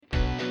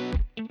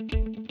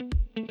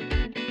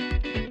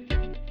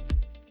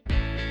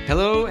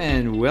Hello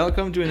and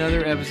welcome to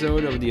another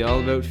episode of the All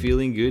About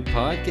Feeling Good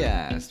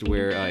podcast,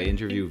 where I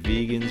interview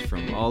vegans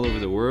from all over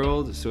the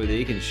world so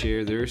they can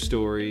share their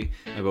story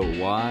about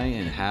why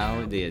and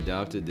how they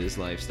adopted this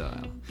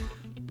lifestyle.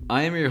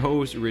 I am your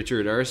host,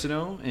 Richard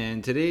Arsenault,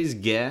 and today's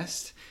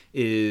guest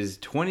is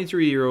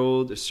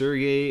 23-year-old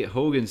Sergey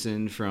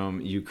Hoganson from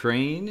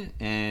Ukraine,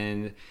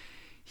 and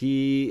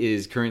he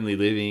is currently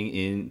living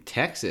in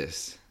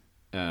Texas.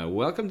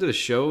 Welcome to the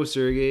show,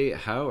 Sergey.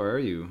 How are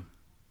you?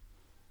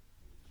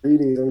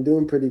 Greetings. I'm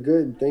doing pretty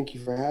good. Thank you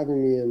for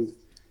having me, and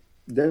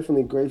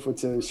definitely grateful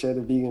to share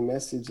the vegan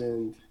message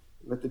and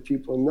let the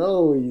people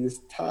know it's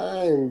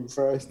time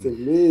for us to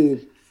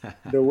live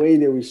the way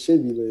that we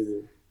should be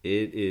living.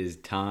 It is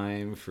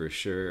time for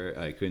sure.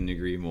 I couldn't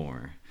agree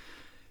more.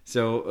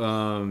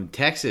 So,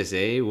 Texas,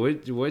 eh?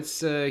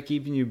 What's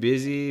keeping you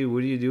busy?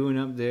 What are you doing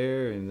up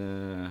there?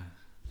 And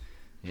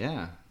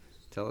yeah,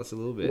 tell us a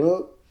little bit.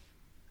 Well,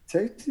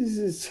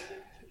 Texas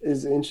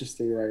is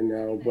interesting right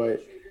now,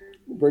 but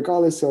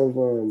regardless of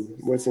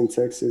what's in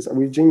Texas,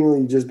 we've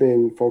genuinely just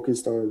been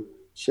focused on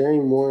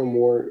sharing more and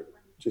more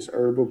just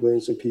herbal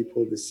blends with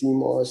people. The sea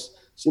moss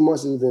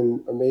has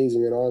been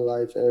amazing in our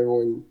life.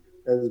 Everyone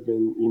has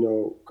been,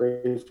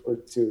 grateful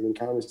to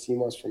encounter sea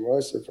moss from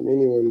us or from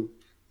anyone.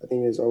 I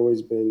think has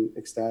always been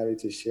ecstatic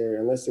to share,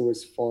 unless it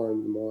was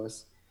farmed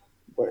moss,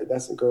 but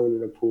that's growing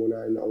in a pool,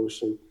 not in the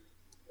ocean.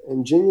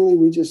 And genuinely,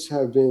 we just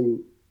have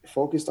been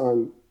focused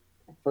on,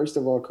 first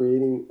of all,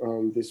 creating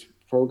this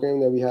program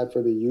that we had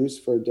for the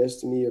youth for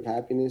Destiny of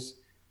Happiness,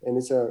 and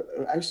it's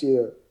actually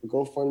a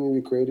GoFundMe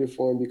we created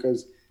for them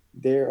because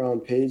their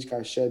page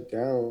got shut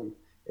down,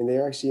 and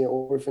they're actually an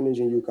orphanage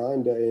in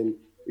Uganda, and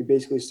we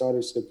basically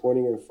started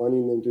supporting and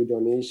funding them through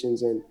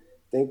donations, and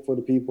thankful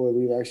to people that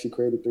we've actually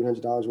created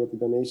 $300 worth of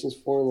donations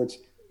for them, which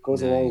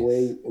goes a long Nice.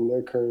 way in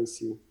their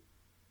currency.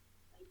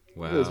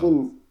 Yeah,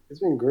 Wow. it's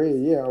been great.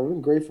 Yeah,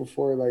 I'm grateful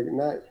for it. Like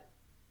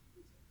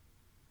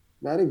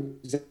not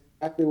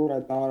exactly what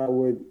I thought I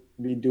would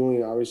be doing.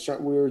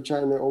 We were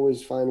trying to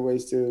always find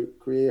ways to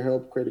create a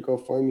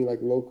GoFundMe like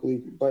locally,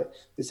 but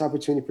this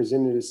opportunity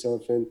presented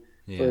itself, and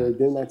Yeah. for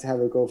them not to have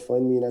a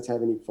GoFundMe, not to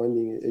have any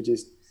funding,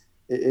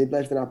 it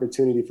left an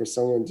opportunity for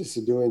someone just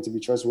to do it and to be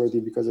trustworthy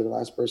because of the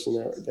last person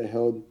that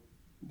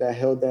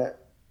held that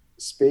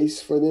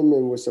space for them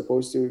and was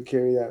supposed to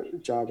carry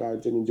that job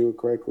out didn't do it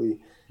correctly.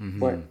 Mm-hmm.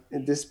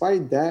 But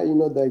despite that,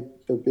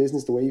 the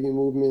business, the waving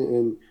movement,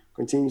 and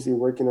continuously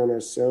working on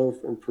ourselves,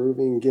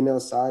 improving, getting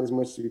outside as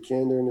much as we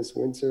can during this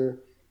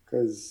winter,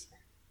 because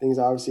things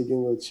are obviously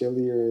getting a little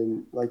chillier.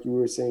 And like you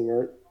were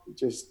saying,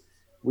 just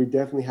we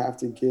definitely have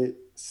to get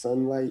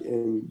sunlight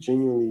and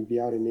genuinely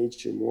be out in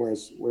nature more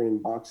as we're in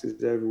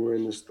boxes everywhere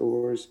in the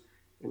stores,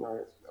 in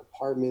our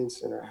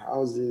apartments, in our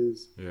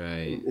houses.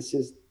 Right. And it's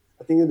just,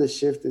 I think that the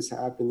shift is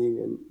happening,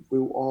 and we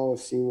all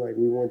seem like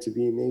we want to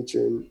be in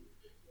nature and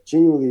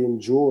genuinely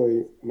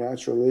enjoy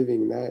natural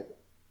living. That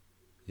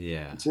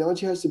Yeah.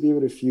 technology has to be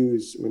able to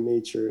fuse with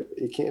nature.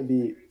 It can't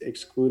be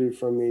excluded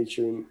from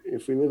nature. And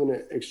if we live in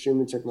an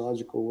extremely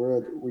technological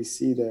world, we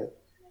see that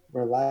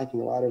we're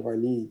lacking a lot of our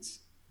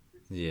needs.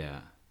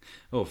 Yeah.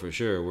 Oh, for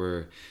sure.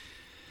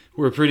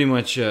 We're pretty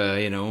much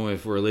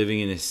if we're living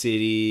in a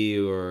city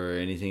or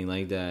anything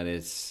like that,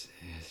 it's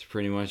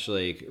pretty much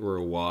like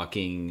we're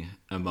walking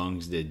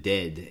amongst the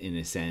dead in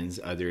a sense,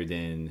 other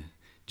than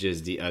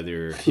just the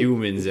other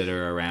humans that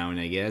are around,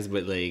 I guess.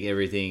 But like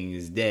everything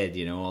is dead,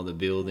 all the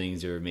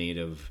buildings are made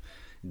of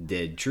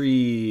dead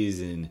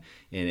trees, and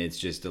it's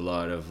just a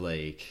lot of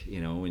like,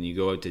 when you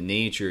go out to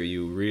nature,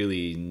 you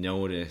really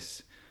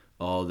notice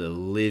all the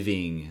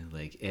living,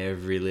 like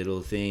every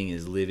little thing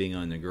is living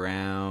on the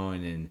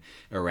ground and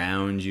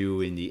around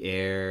you in the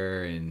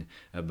air and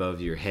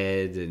above your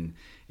head, and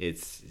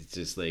it's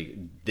just like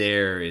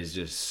there is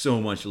just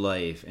so much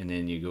life. And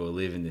then you go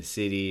live in the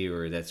city,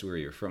 or that's where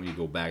you're from, you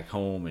go back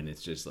home, and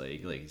it's just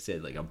like you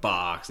said, like a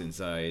box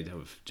inside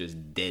of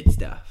just dead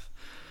stuff.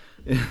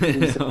 You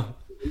Exactly. know?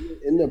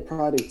 In the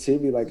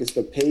productivity, like it's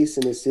the pace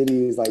in the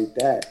city is like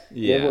that. And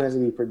Yeah. everyone has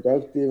to be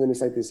productive, and it's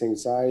like this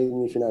anxiety.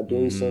 And if you're not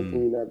doing something,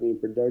 Hmm. you're not being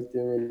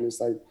productive. And it's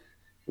like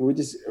we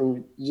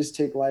just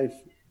take life,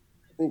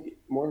 I think,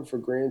 more for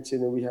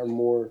granted, and we have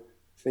more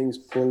things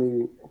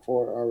pulling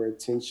for our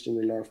attention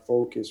and our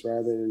focus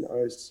rather than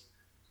us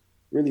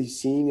really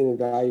seeing and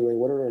evaluating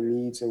what are our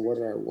needs and what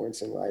are our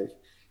wants in life.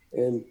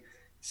 And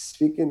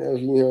speaking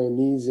of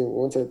needs and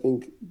wants, I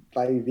think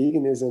like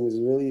veganism is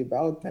really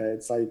about that.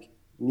 It's like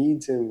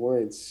needs and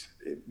wants.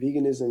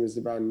 Veganism is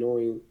about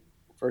knowing,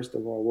 first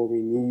of all, what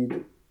we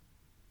need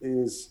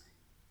is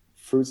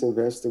fruits and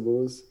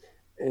vegetables,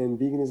 and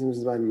veganism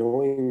is about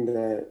knowing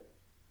that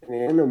an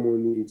animal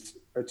needs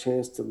a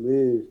chance to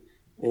live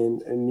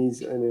and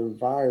needs an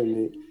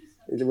environment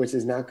which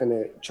is not going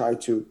to try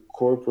to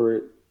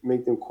corporate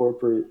make them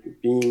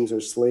corporate beings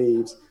or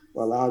slaves,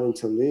 but allow them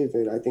to live.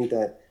 And I think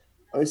that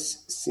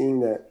us seeing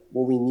that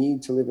what we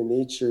need to live in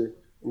nature,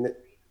 and that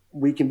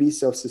we can be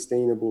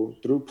self-sustainable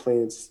through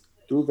plants,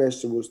 through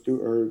vegetables,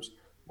 through herbs,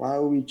 why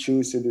would we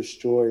choose to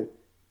destroy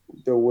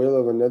the will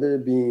of another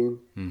being,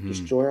 Mm-hmm.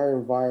 destroy our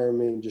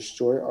environment,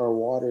 destroy our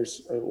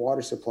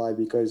water supply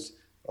because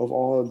of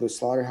all of the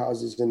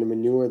slaughterhouses and the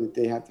manure that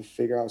they have to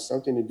figure out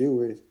something to do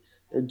with.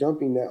 They're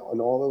dumping that on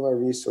all of our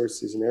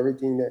resources and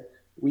everything that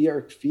we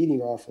are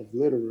feeding off of,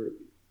 literally.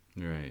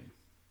 Right.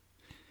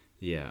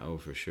 Yeah. Oh,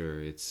 for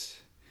sure. It's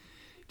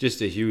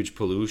just a huge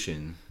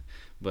pollution.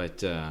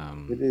 But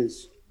It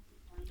is.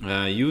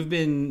 you've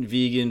been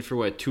vegan for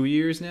what, 2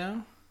 years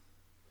now?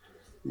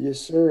 Yes,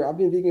 sir. I've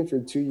been vegan for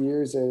 2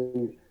 years,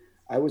 and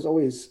I was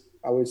always,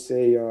 I would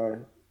say,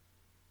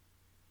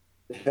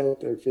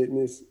 health or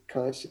fitness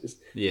conscious.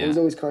 I Yeah. was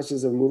always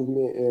conscious of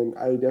movement, and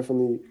I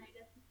definitely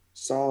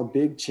saw a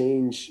big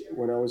change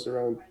when I was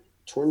around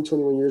 20,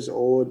 21 years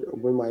old.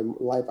 When my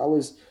life,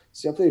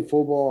 see, I played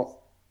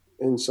football,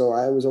 and so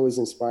I was always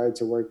inspired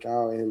to work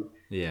out, and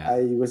Yeah.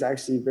 I was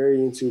actually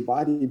very into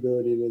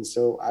bodybuilding, and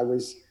so I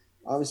was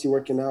obviously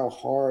working out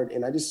hard,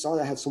 and I just saw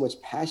that I had so much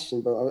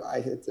passion, but I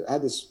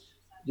had this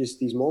just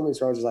these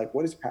moments where I was just like,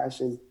 what is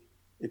passion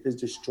if it's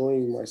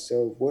destroying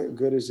myself? What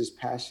good is this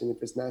passion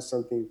if it's not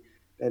something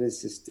that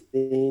is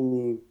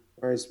sustaining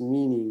or has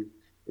meaning?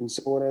 And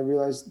so when I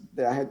realized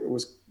that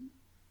was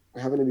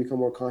having to become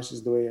more conscious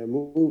the way I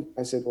move,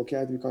 I said, okay, I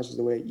have to be conscious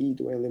the way I eat,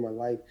 the way I live my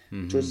life, the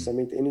Mm-hmm. choices I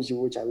make, the energy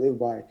which I live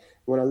by.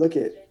 When I look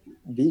at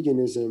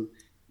veganism,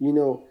 you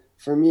know,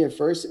 for me at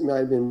first it might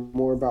have been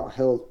more about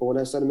health, but when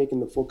I started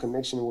making the full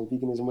connection of what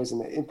veganism was and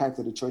the impact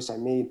of the choice I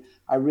made,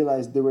 I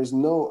realized there was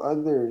no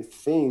other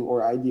thing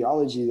or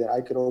ideology that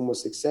I could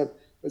almost accept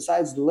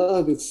besides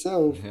love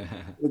itself,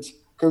 which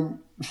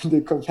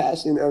the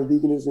compassion of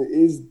veganism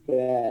is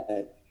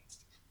that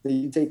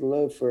you take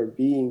love for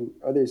being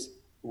others'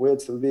 will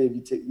to live.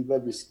 You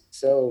love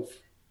yourself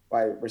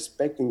by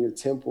respecting your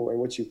temple and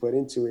what you put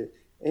into it,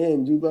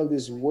 and you love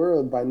this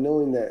world by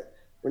knowing that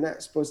we're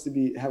not supposed to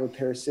be have a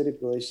parasitic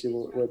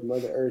relationship with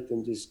Mother Earth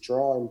and just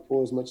draw and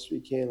pull as much as we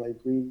can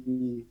like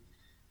greedy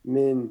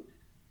men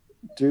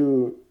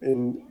do,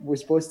 and we're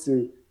supposed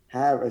to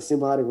have a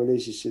symbiotic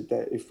relationship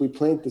that if we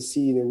plant the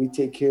seed and we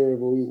take care of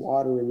it, we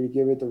water it, we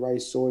give it the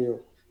right soil,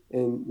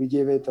 and we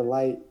give it the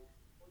light,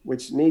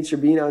 which nature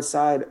being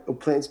outside, a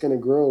plant's gonna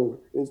grow.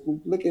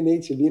 Look at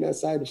nature being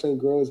outside, the plant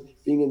grows.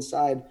 Being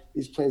inside,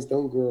 these plants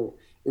don't grow.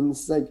 And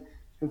it's like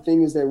the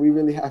thing is that we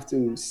really have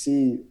to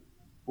see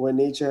what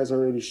nature has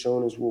already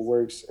shown us what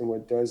works and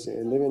what doesn't,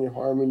 and living in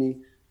harmony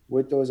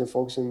with those and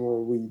focusing where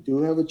we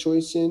do have a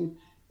choice in,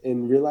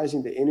 and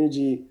realizing the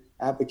energy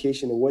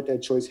application of what that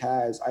choice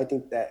has. I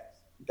think that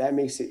that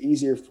makes it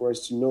easier for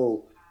us to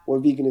know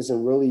what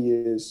veganism really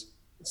is.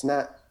 It's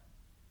not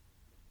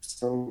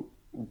some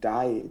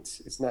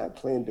diets. It's not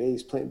plant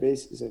based. Plant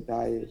based is a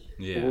diet. But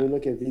when Yeah. we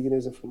look at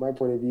veganism from my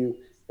point of view,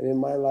 and in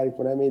my life,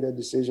 when I made that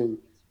decision,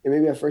 and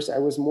maybe at first I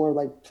was more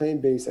like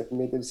plant based. I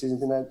made the decision.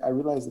 Then I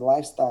realized the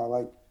lifestyle,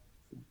 like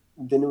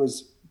then it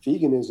was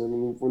veganism.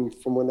 And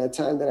from when that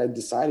time that I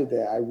decided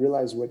that, I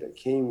realized what that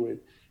came with.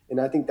 And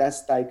I think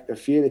that's like the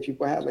fear that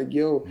people have, like,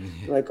 yo,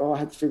 like, oh, I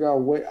have to figure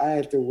out what I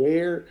have to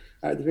wear.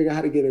 I have to figure out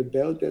how to get a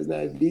belt that's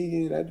not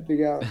vegan. I have to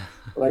figure out,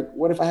 like,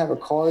 what if I have a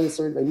car that's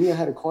already, like me, I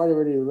had a car that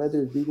already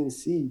leather vegan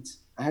seats.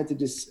 I had to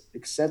just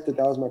accept that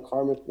that was my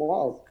karmic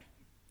walk.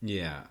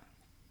 Yeah.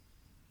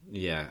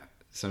 Yeah.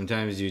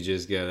 Sometimes you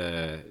just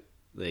gotta,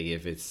 like,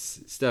 if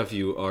it's stuff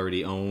you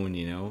already own,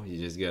 you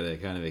just gotta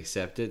kind of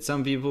accept it.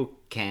 Some people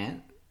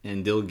can't,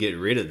 and they'll get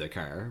rid of the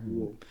car,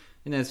 Yeah.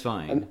 and that's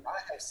fine. I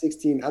have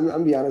 16. I'm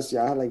gonna be honest with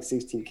you. I had like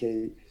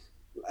 16K.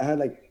 I had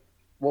like,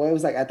 well, it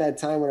was like at that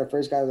time when I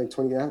first got it, like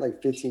 20. I have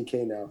like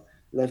 15K now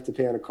left to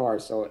pay on a car.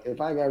 So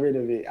if I got rid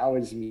of it, I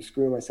would just be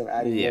screwing myself,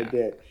 adding more Yeah.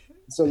 debt.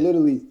 So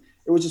literally,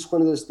 it was just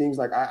one of those things.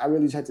 Like I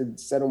really just had to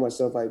settle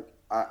myself. Like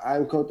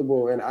I'm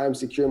comfortable and I'm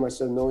secure in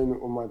myself, knowing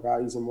what my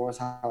values and morals,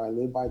 how I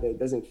live by that. It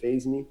doesn't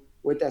phase me.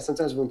 With that,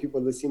 sometimes when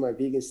people see my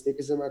vegan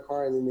stickers in my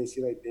car and then they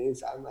see like the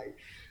inside, I'm like,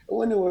 I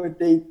wonder what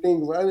they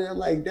think. But I mean, I'm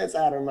like, that's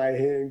out of my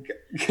head.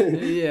 They'll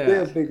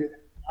Yeah. figure.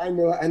 I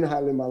know how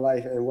I live my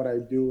life and what I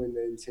do and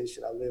the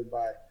intention I live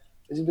by.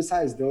 And just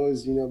besides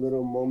those,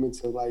 little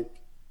moments of like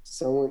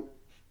someone,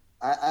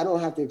 I don't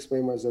have to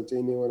explain myself to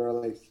anyone or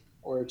like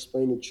or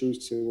explain the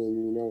truth to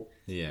them. When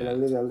Yeah. I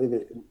live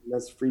it.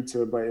 That's free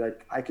to it. But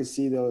like I could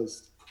see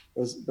those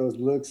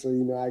looks,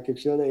 or I could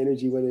feel the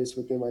energy, whether it's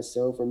within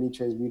myself or me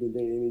transmuting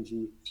their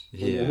energy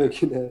when they're Yeah.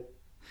 looking at.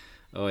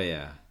 Oh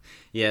yeah,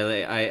 yeah.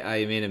 Like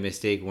I made a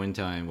mistake one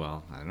time.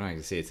 Well, I don't know. I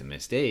can say it's a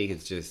mistake.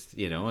 It's just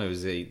it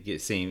was a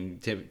same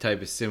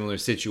type of similar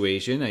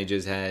situation. I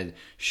just had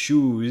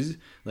shoes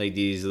like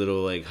these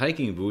little like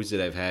hiking boots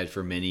that I've had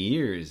for many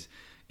years,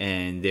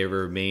 and they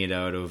were made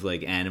out of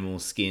like animal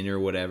skin or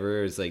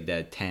whatever. It's like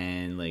that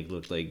tan, like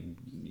looked like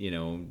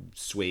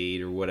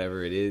suede or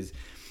whatever it is,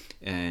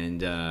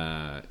 and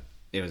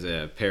it was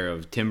a pair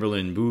of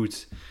Timberland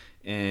boots.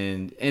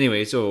 And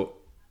anyway, so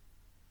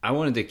I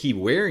wanted to keep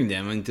wearing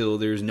them until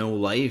there's no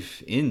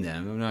life in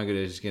them. I'm not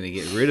just gonna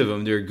get rid of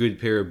them. They're a good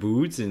pair of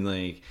boots, and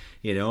like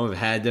I've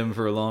had them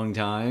for a long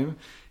time.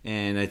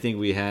 And I think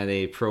we had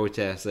a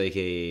protest, like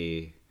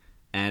a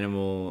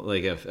animal,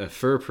 like a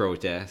fur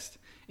protest,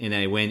 and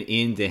I went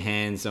in to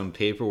hand some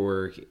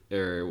paperwork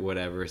or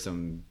whatever,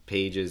 some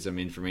pages, some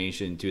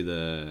information to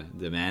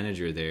the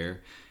manager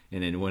there,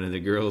 and then one of the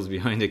girls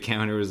behind the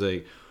counter was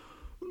like,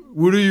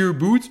 "What are your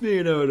boots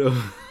made out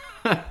of?"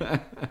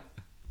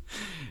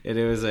 And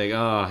it was like,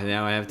 oh,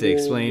 now I have to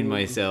explain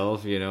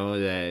myself,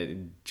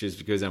 that just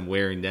because I'm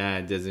wearing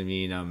that doesn't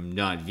mean I'm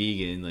not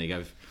vegan. Like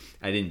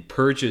I didn't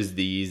purchase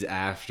these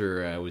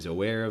after I was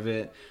aware of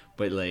it,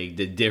 but like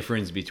the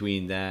difference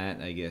between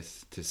that, I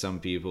guess, to some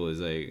people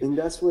is like, And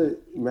that's what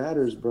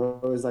matters,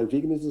 bro. It's like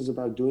veganism is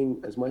about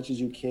doing as much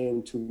as you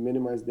can to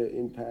minimize the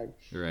impact.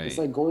 right, It's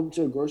like going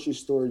to a grocery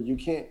store.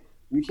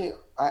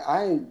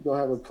 I don't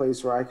have a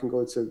place where I can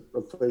go to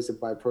a place to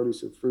buy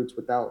produce or fruits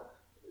without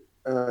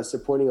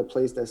supporting a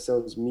place that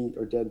sells meat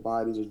or dead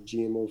bodies or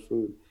GMO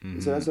food.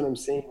 And so that's what I'm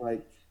saying.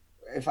 Like,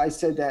 if I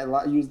said that,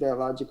 use that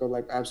logic of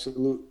like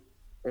absolute,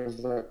 it's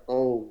like,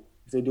 oh,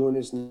 if they're doing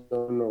this,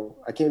 no,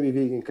 I can't be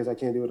vegan because I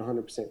can't do it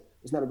 100%.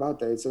 It's not about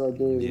that. It's about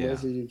doing as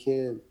much as you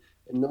can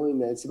and knowing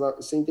that it's about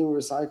the same thing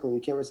with recycling.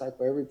 You can't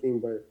recycle everything,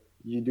 but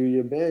you do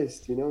your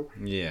best,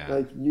 yeah,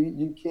 Like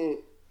you can't.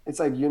 It's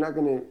like you're not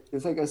gonna.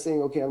 It's like us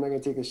saying, okay, I'm not gonna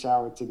take a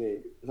shower today.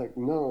 It's like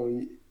no.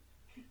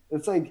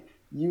 It's like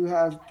you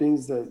have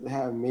things that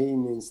have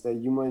maintenance that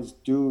you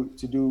must do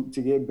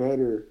to get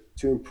better,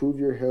 to improve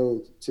your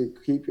health, to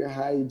keep your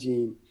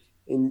hygiene.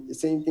 And the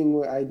same thing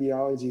with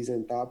ideologies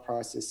and thought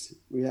process.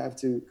 We have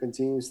to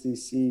continuously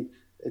see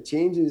that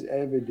change is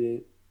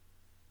evident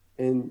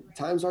and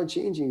times are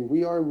changing.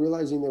 We are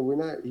realizing that we're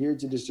not here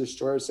to just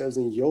destroy ourselves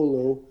in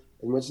YOLO.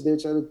 As much as they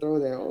try to throw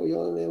that, oh, you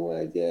only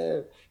want, yeah,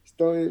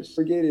 throw it,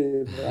 forget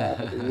it.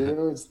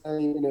 It's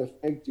not even going to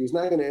affect you. It's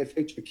not going to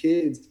affect your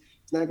kids.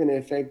 It's not going to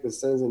affect the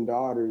sons and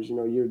daughters,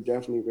 you're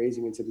definitely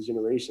raising into the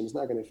generation. It's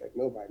not going to affect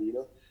nobody,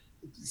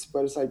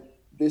 But it's like,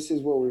 this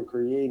is what we're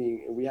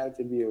creating, and we have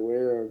to be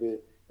aware of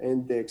it.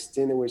 And the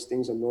extent in which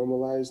things are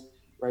normalized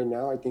right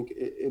now, I think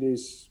it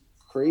is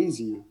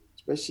crazy,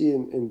 especially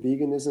in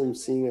veganism,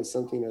 seeing as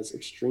something that's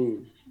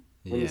extreme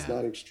when it's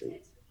not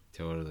extreme.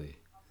 Totally.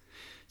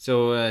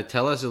 So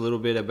tell us a little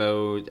bit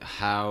about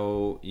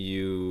how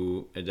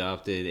you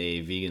adopted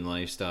a vegan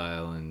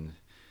lifestyle and,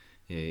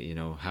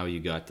 how you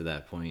got to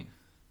that point.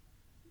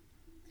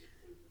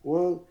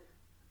 Well,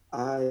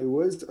 I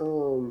was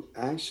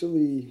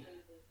actually,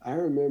 I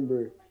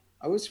remember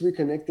I was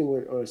reconnecting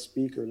with a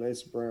speaker,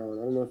 Les Brown.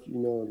 I don't know if you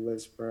know who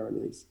Les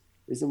Brown is.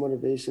 He's a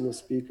motivational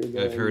speaker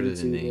guy I've on heard of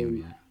the YouTube. name,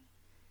 And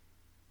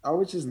I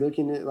was just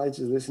looking at, like,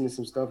 just listening to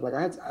some stuff. Like,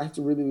 I had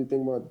to really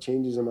think about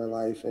changes in my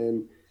life.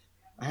 And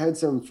I had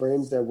some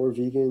friends that were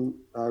vegan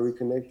I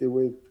reconnected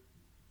with.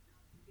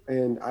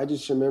 And I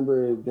just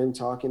remember them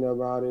talking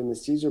about it, and the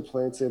seeds were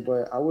planted,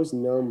 but I was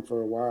numb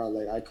for a while.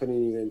 Like, I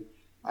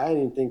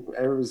didn't think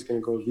ever was going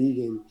to go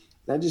vegan.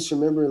 And I just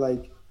remember,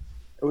 like,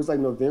 it was like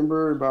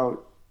November,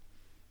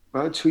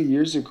 about 2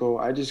 years ago.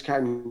 I just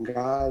kind of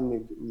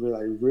gotten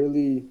like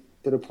really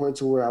to the point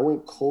to where I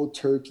went cold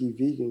turkey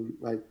vegan.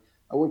 Like,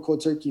 I went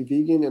cold turkey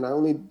vegan, and I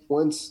only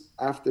once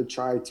after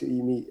tried to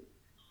eat meat,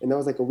 and that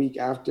was like a week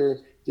after,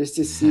 just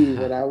to see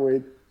what I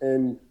would,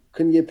 and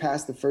couldn't get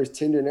past the first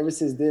tender. And ever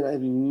since then, I've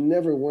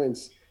never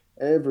once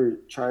ever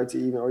tried to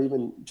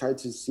even tried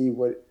to see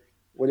what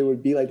it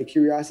would be like. The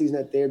curiosity is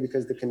not there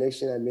because the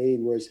connection I made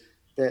was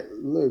that,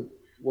 look,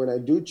 when I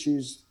do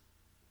choose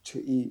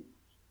to eat,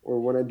 or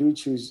when I do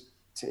choose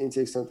to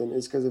intake something,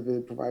 it's because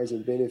it provides a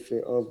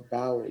benefit of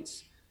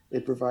balance.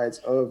 It provides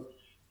of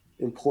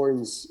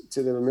importance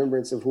to the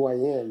remembrance of who I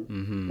am.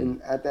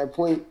 And at that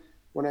point,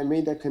 when I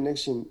made that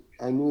connection,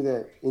 I knew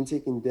that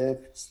intaking death,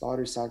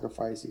 slaughter,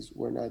 sacrifices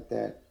were not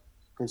that.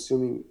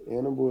 Consuming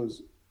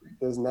animals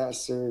does not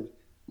serve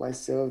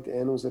myself, the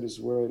animals of this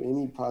world,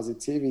 any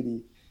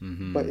positivity,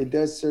 but it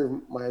does serve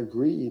my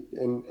greed,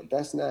 and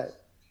that's not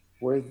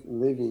worth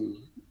living.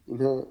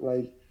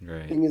 Like,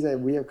 right. the thing is that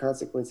we have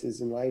consequences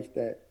in life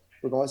that,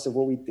 regardless of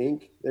what we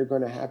think, they're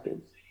going to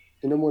happen.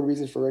 The number one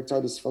reason for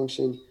erectile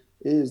dysfunction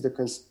is the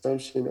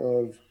consumption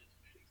of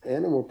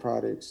animal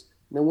products.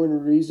 Number one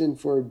reason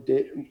for,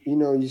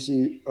 you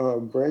see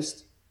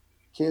breast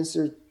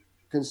cancer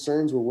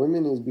concerns with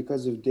women is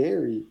because of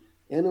dairy.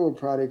 Animal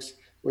products,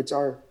 which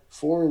are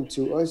foreign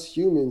to us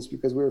humans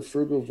because we're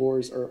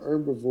frugivores or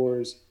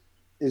herbivores,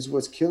 is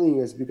what's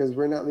killing us because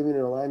we're not living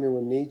in alignment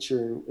with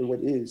nature and what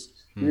is.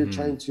 We're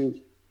trying to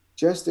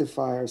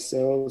justify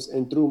ourselves,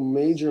 and through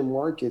major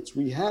markets,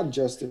 we have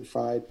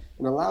justified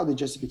and allowed the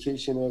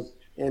justification of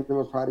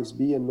animal products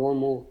be a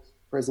normal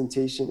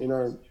presentation in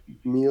our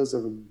meals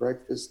of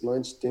breakfast,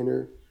 lunch,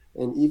 dinner,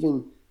 and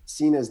even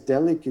seen as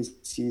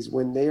delicacies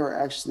when they are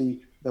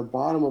actually the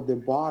bottom of the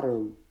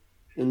bottom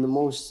in the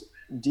most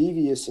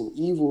devious and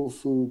evil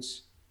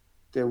foods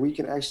that we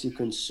can actually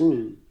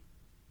consume.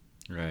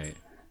 Right.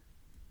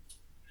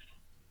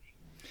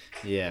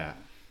 Yeah.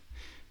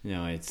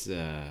 It's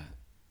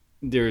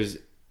there's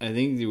I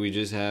think that we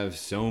just have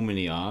so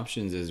many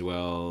options as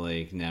well,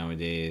 like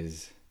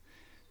nowadays,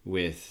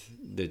 with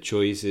the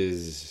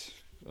choices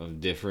of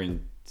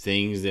different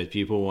things that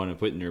people want to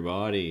put in their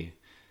body.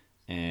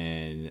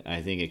 and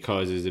I think it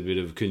causes a bit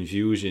of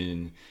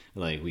confusion.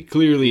 Like, we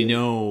clearly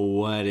know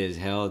what is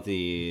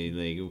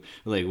healthy.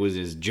 Like was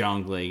this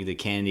junk, like the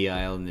candy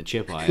aisle and the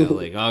chip aisle?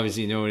 Like,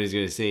 obviously nobody's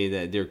gonna say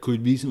that there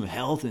could be some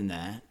health in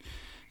that.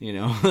 You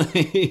know,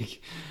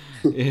 like,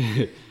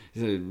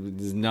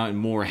 there's not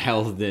more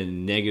health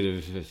than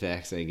negative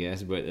effects, I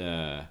guess. But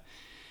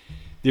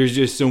there's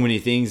just so many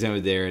things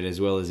out there, as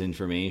well as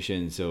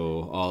information.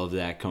 So all of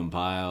that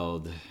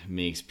compiled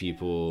makes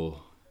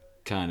people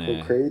kind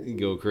of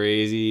go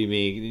crazy,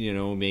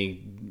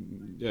 make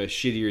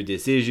shittier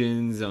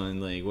decisions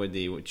on like what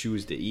they would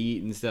choose to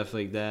eat and stuff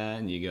like that.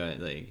 And you got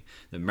like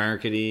the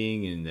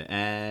marketing and the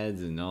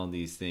ads and all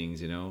these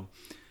things,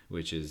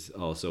 which is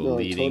also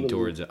leading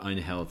towards an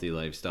unhealthy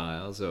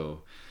lifestyle.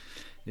 So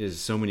there's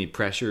so many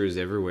pressures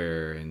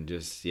everywhere, and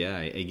just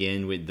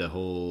again, with the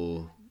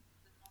whole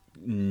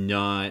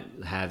not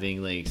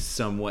having like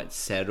somewhat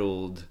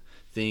settled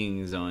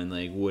things on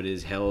like what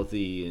is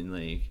healthy, and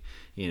like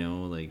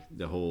like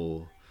the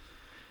whole,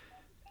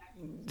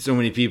 so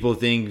many people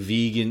think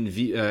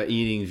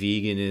eating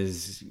vegan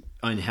is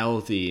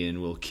unhealthy and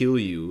will kill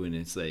you, and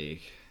it's like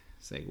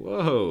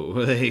whoa,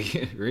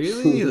 like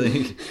really,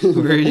 like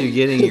where are you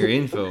getting your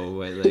info?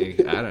 But like,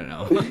 I don't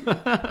know.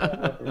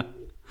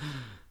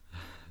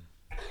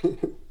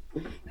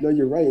 No,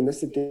 you're right, and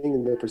that's the thing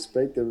in the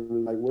perspective,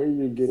 like where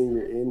you're getting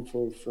your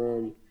info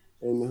from,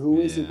 and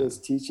who is it that's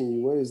teaching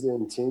you? What is their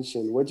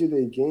intention? What do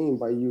they gain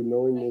by you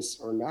knowing this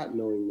or not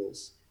knowing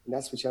this? And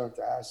that's what you have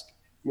to ask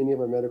many of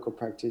our medical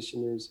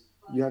practitioners.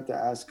 You have to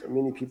ask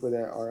many people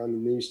that are on the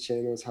news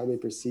channels how they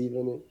perceive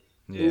in it,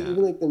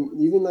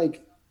 and even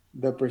like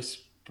the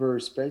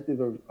perspective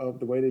of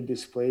the way they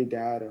display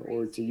data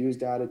or to use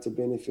data to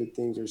benefit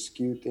things or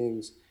skew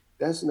things.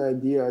 That's an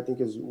idea, I think,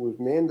 is if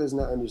man does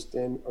not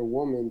understand, a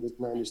woman does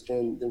not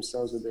understand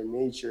themselves or their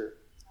nature,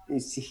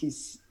 he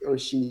or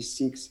she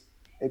seeks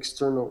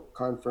external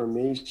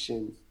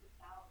confirmation.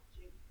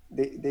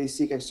 They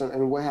seek external,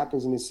 and what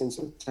happens in the sense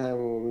of time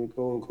when we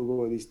go and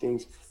Google these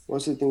things,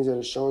 most of the things that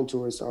are shown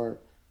to us are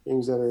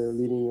things that are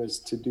leading us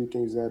to do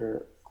things that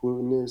are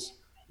glutinous,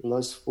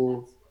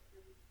 lustful,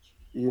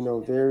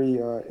 very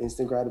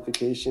instant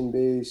gratification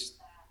based,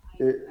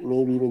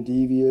 maybe even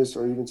devious,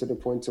 or even to the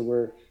point to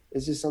where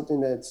it's just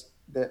something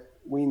that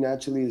we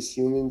naturally as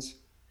humans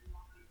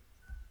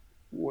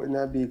would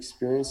not be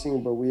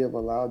experiencing, but we have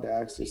allowed the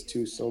access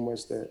to so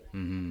much that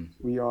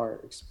we are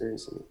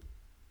experiencing it.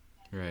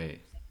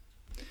 Right.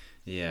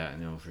 Yeah,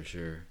 no, for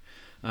sure.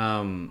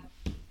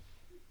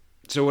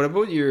 So what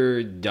about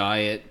your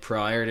diet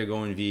prior to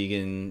going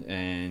vegan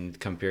and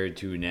compared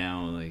to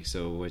now? Like,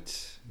 so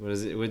what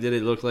did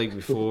it look like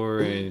before,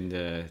 and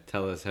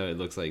tell us how it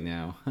looks like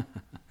now.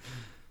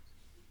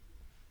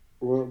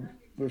 Well,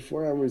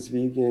 before I was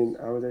vegan,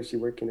 I was actually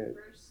working at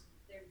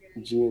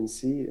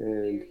GNC,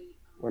 and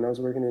when I was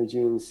working at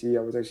GNC,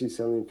 I was actually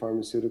selling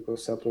pharmaceutical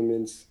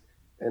supplements,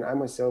 and I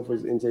myself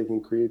was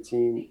intaking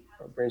creatine,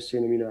 branched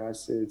chain amino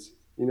acids.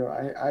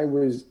 I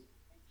was,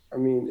 I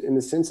mean, in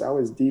a sense, I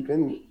was deep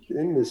in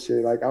this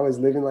shit. Like, I was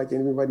living like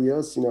everybody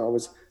else. I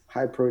was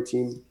high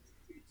protein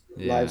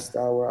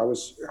lifestyle where I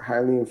was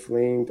highly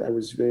inflamed. I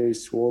was very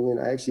swollen.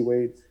 I actually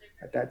weighed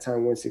at that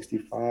time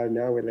 165.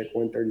 Now I weigh like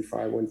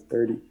 135,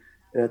 130.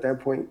 And at that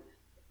point,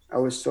 I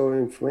was so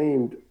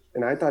inflamed,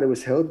 and I thought it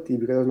was healthy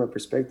because that was my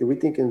perspective. We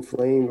think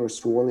inflamed or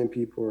swollen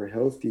people are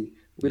healthy.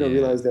 We don't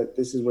realize that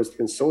this is what's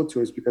been sold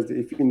to us, because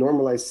if you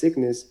normalize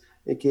sickness,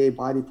 aka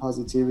body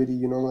positivity,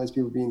 you normalize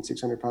people being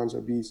 600 pounds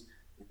obese.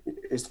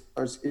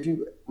 If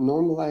you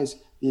normalize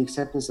the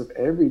acceptance of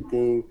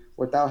everything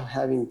without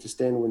having to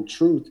stand on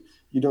truth,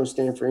 you don't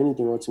stand for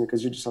anything ultimately,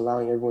 because you're just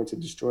allowing everyone to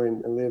destroy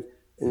and live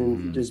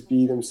and just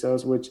be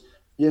themselves. Which,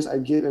 yes, I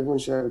get everyone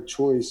should have a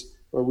choice,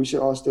 but we should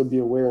all still be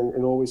aware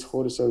and always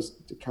hold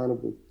ourselves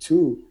accountable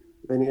to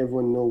letting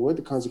everyone know what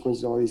the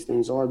consequences of all these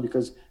things are,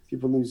 because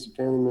people lose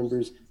family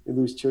members, they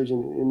lose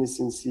children in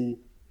innocency,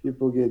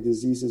 people get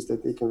diseases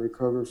that they can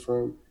recover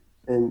from,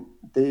 and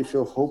they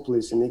feel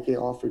hopeless, and they get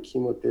offered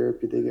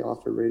chemotherapy, they get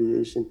offered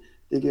radiation,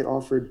 they get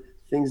offered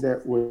things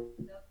that would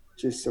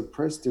just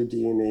suppress their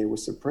DNA, would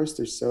suppress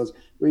their cells.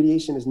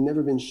 Radiation has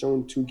never been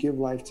shown to give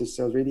life to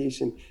cells.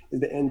 Radiation is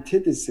the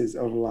antithesis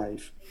of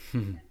life.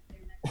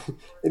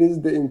 It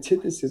is the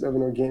antithesis of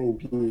an organic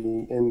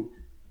being, and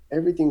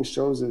everything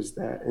shows us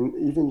that, and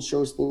even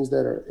shows things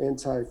that are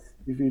anti.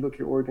 If you look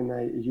at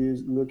orgonite,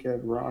 you look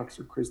at rocks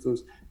or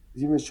crystals,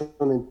 it's even shown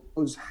in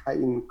those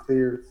heightened,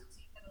 clear,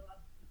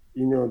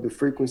 the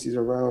frequencies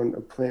around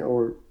a plant,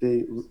 or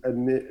they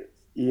emit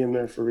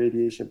EMF or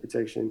radiation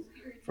protection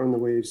from the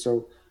waves.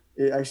 So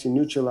it actually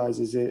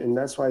neutralizes it, and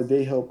that's why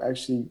they help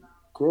actually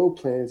grow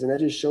plants. And that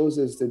just shows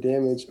us the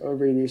damage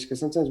of radiation, because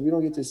sometimes we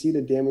don't get to see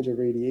the damage of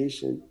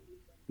radiation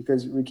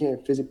because we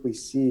can't physically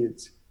see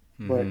it.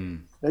 But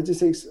that just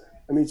takes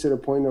me to the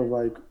point of,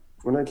 like,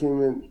 when I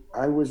came in,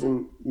 I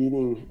wasn't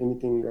eating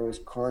anything that was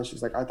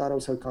conscious. Like, I thought I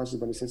was held conscious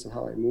by the sense of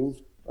how I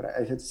moved, but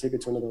I had to take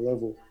it to another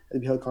level.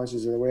 I'd be held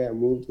conscious in the way I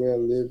moved, the way I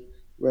lived,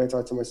 the way I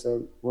talked to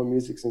myself, what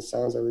musics and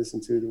sounds I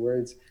listened to, the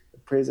words, the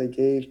praise I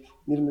gave,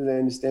 and even the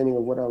understanding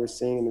of what I was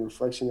saying and the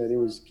reflection that it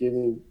was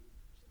giving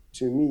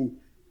to me,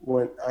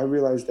 when I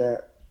realized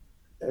that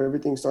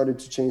everything started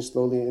to change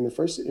slowly. And at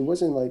first, it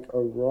wasn't like a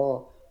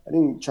raw. I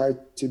didn't try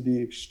to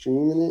be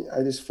extreme in it.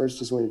 I just first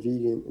just went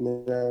vegan,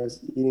 and then I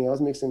was eating. I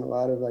was mixing a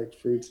lot of like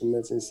fruits and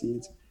nuts and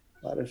seeds,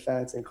 a lot of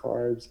fats and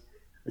carbs,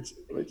 which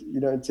you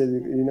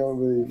don't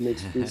really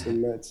mix fruits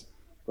and nuts,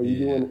 but you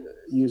do Yeah. want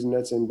to use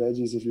nuts and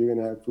veggies if you're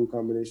gonna have food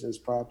combinations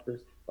proper.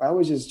 But I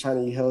was just trying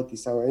to eat healthy,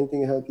 so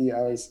anything healthy,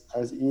 I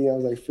was eating. I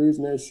was like fruits,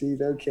 nuts,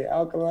 seeds. Okay,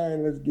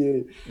 alkaline, let's get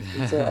it.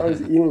 And so I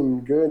was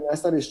eating good. I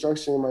started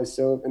structuring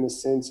myself in a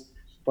sense,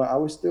 but I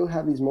would still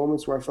have these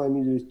moments where I felt I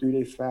needed to 3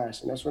 day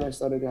fast. And that's when I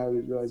started to have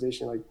this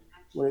realization like,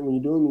 when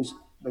you're doing these,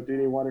 the 3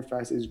 day water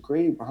fast is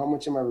great, but how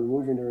much am I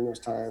removing during those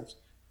times?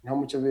 And how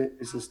much of it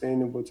is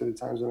sustainable to the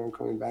times when I'm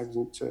coming back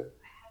to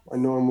my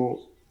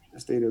normal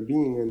state of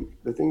being? And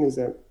the thing is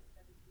that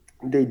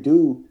they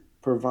do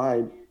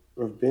provide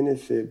a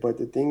benefit, but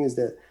the thing is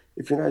that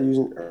if you're not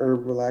using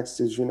herbal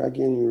laxatives, you're not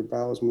getting your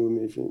bowels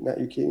movement, if you're not,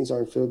 your kidneys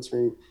aren't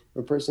filtering, if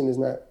a person is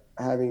not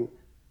having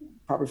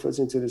proper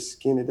filtering to the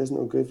skin, it does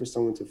no good for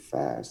someone to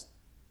fast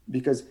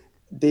because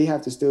they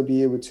have to still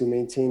be able to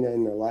maintain that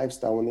in their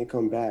lifestyle when they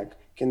come back.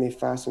 Can they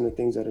fast on the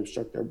things that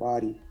obstruct their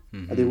body?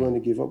 Are they willing to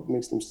give up what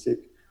makes them sick?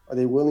 Are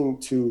they willing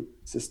to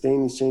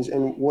sustain these changes?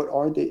 And what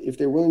are they, if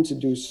they're willing to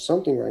do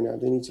something right now,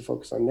 they need to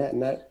focus on that,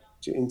 not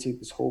to intake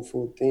this whole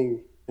food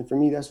thing. And for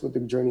me, that's what the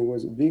journey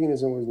was.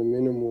 Veganism was the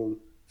minimum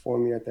for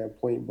me at that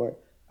point,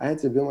 but I had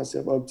to build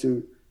myself up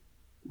to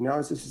now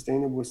it's a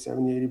sustainable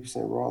 70,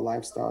 80% raw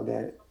lifestyle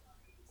that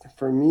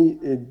for me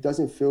it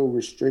doesn't feel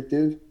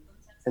restrictive,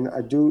 and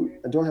I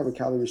don't have a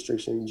calorie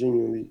restriction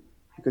genuinely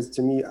because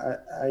to me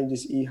I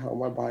just eat how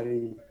my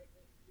body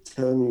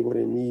tells me what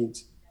it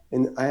needs,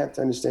 and I have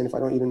to understand if I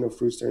don't eat enough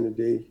fruits during the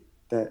day,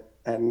 that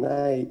at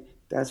night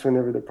that's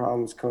whenever the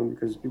problems come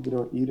because people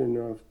don't eat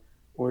enough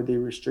or they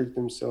restrict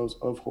themselves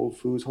of whole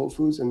foods. Whole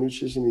foods are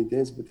nutritionally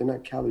dense, but they're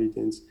not calorie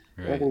dense.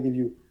 They're not Right. going to give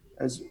you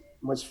as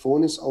much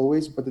fullness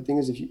always. But the thing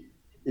is, if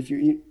you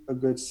eat a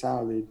good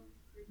salad,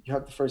 you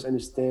have to first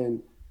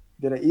understand,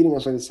 did I eat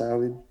enough of the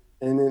salad?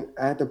 And then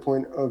at the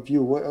point of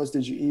view, what else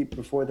did you eat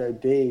before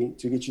that day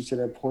to get you to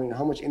that point?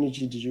 How much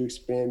energy did you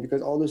expend?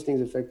 Because all those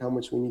things affect how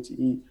much we need to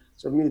eat.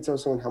 So for me to tell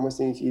someone how much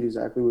they need to eat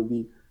exactly would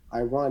be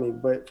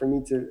ironic. But for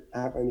me to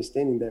have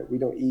understanding that we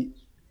don't eat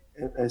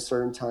at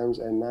certain times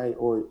at night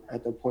or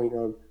at the point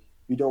of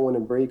you don't want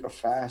to break a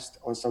fast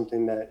on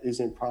something that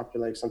isn't proper,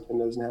 like something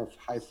that doesn't have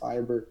high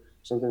fiber,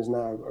 something does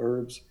not have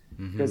herbs.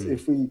 Because Mm-hmm.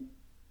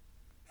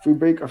 if we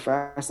break a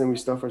fast and we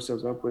stuff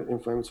ourselves up with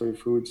inflammatory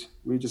foods,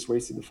 we just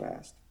wasted the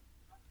fast.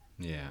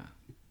 Yeah.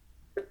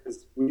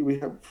 'Cause we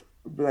have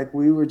like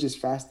we were just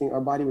fasting.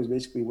 Our body was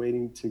basically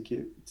waiting to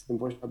get to the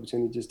most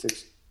opportunity just to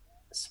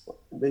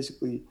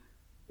basically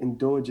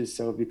indulge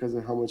itself because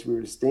of how much we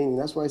were staining.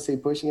 That's why I say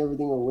pushing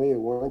everything away at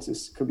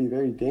once could be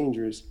very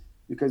dangerous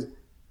because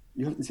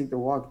you have to take the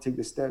walk, take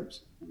the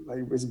steps. Like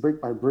it's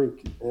brick by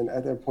brick, and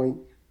at that point,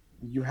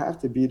 you have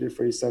to be there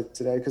for yourself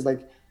today. Because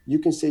like you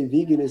can say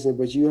veganism,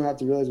 but you have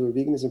to realize where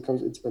veganism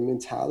comes. It's a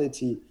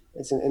mentality.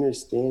 It's an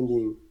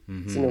understanding.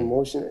 It's an Mm-hmm.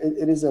 emotion.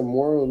 It is a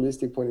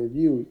moralistic point of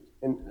view,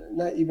 and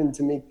not even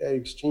to make that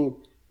extreme.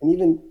 And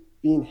even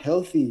being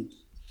healthy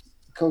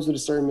comes with a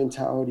certain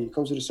mentality. It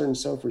comes with a certain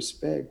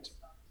self-respect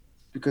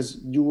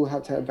because you will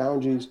have to have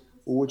boundaries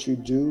with what you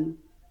do,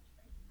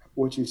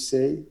 what you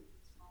say,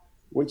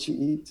 what you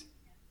eat,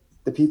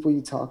 the people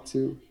you talk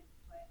to,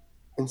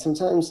 and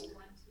sometimes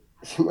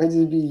it might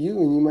just be you,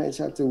 and you might just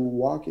have to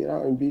walk it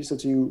out and be so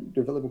to you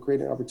develop and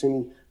create an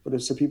opportunity for the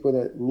some people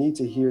that need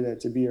to hear that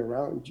to be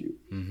around you.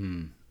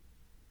 Mm-hmm.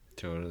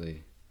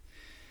 Totally.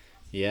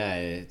 Yeah,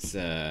 it's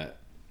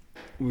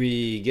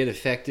we get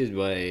affected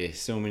by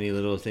so many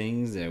little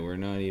things that we're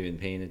not even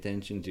paying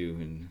attention to,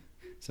 and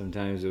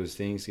sometimes those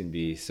things can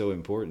be so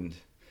important,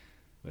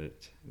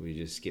 but we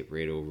just skip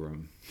right over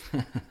them.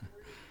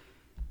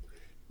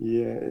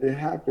 Yeah, it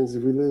happens.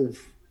 We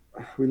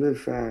live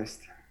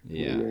fast in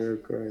Yeah.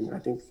 America, and I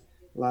think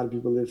a lot of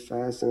people live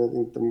fast. And I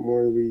think the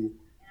more we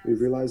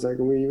realize, like,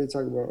 and we even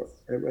talk about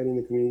everybody in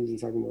the community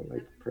is talking about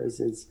like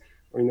presence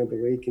or the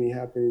awakening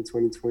happened in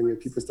 2020, of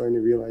people starting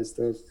to realize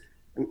stuff,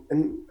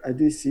 and I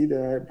do see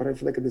that, but I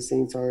feel like at the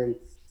same time,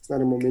 it's not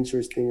a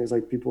momentous thing. It's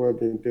like people have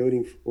been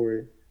building for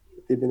it.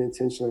 They've been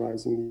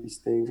intentionalizing these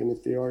things, and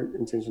if they are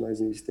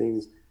intentionalizing these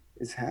things,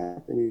 it's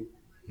happening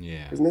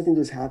Yeah. because nothing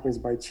just happens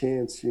by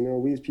chance.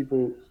 We as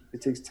people,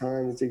 it takes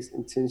time, it takes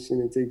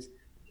intention, it takes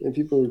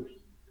people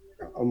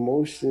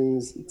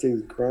emotions, it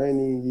takes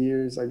grinding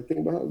years. Like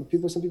think about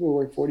how some people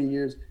work 40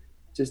 years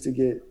just to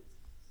get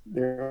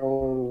their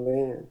own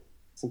land.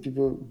 Some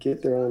people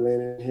get their own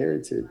land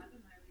inherited.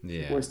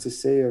 Yeah. What's to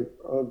say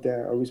of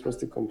that? Are we supposed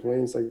to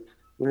complain? It's like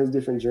we're on a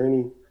different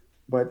journey,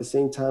 but at the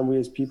same time, we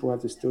as people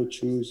have to still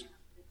choose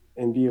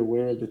and be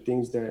aware of the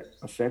things that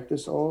affect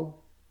us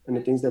all and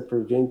the things that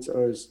prevent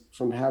us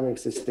from having a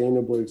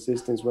sustainable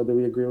existence, whether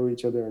we agree with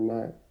each other or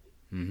not.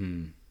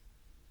 Mm-hmm.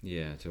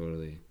 Yeah,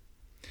 totally.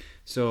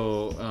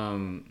 So,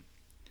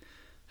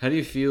 How do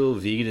you feel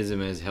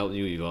veganism has helped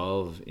you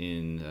evolve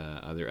in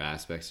other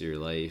aspects of your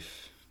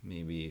life,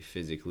 maybe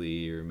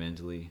physically or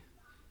mentally?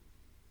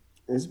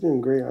 It's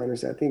been great,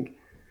 honestly. I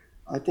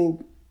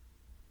think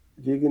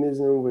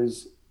veganism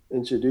was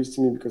introduced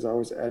to me because I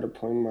was at a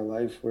point in my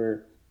life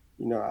where,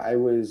 I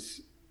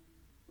was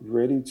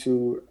ready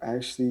to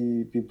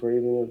actually be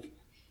brave enough,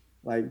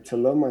 like, to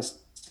love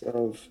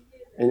myself,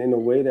 and in a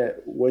way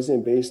that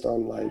wasn't based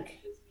on like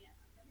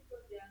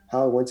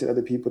how I wanted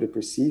other people to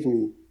perceive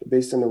me, but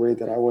based on the way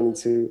that I wanted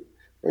to.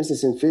 For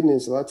instance, in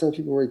fitness, a lot of times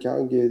people work out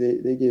and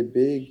they get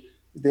big.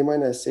 They might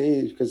not say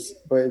it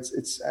but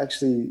it's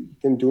actually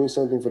them doing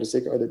something for the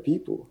sake of other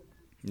people.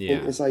 And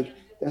Yeah. it's like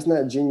that's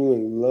not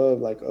genuine love,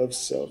 like, of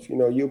self.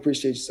 You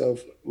appreciate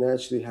yourself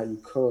naturally, how you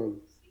come,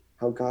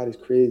 how God has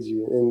created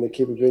you, and the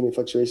capability and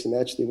fluctuation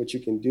naturally what you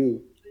can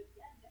do.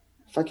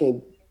 If I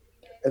can't,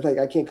 it's like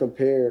I can't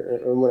compare,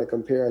 or when I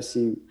compare, I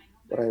see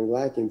what I'm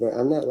lacking, but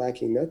I'm not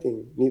lacking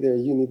nothing. Neither are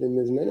you, neither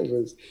is none of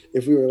us.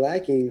 If we were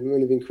lacking, we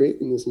wouldn't have been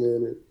created in this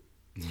manner.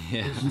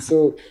 Yeah.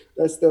 So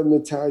that's the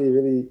mentality.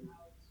 Really,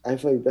 I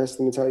feel like that's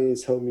the mentality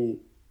that's helped me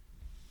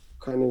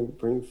kind of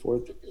bring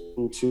forth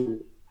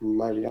into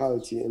my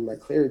reality and my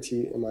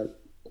clarity and my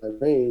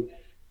brain.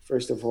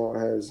 First of all,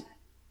 has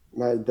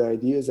the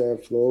ideas that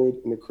have flowed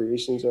and the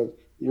creations of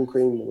even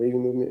creating the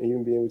waving movement and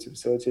even being able to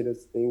facilitate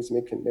those things,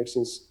 make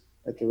connections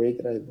at the rate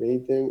that I've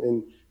made them.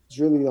 And it's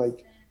really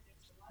like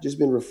just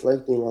been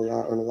reflecting a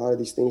lot on a lot of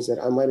these things that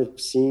I might have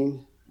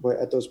seen, but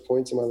at those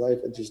points in my life,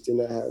 I just did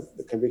not have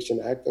the conviction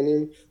to act on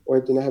them, or I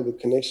did not have the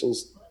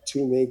connections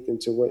to make them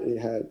to what it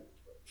had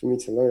for me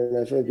to learn.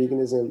 And I feel like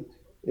veganism,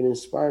 it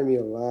inspired me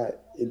a lot.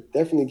 It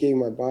definitely gave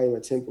my body, my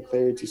temple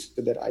clarity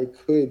so that I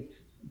could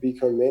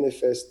become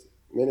manifest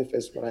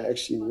what I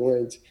actually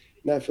want.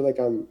 Not feel like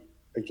I'm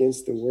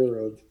against the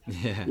world,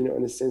 Yeah.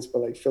 in a sense,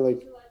 but like feel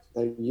like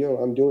yo,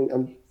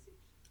 I'm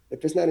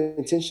if it's not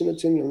intentional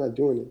to me, I'm not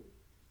doing it.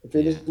 If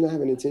it Yeah. does not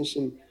have an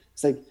intention,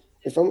 it's like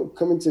if I'm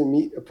coming to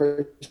meet a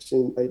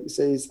person, like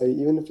say it's like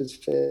even if it's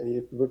family,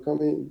 if we're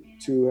coming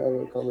to have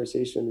a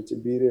conversation or to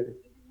be there,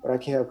 but I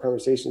can't have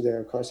conversations that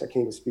are constant, I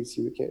can't even speak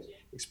to you, we can't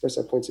express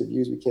our points of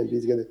views, we can't be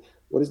together.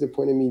 What is the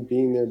point of me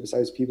being there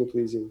besides people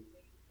pleasing?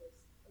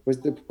 What's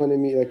the point of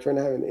me like trying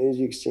to have an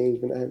energy exchange,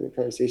 we're not having a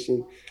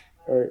conversation?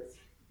 Or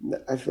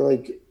I feel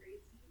like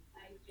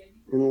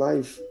in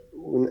life,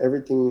 when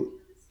everything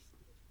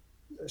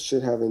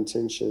should have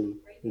intention.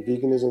 And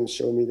veganism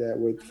showed me that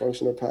with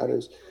functional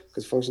patterns,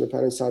 because functional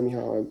patterns taught me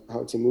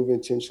how to move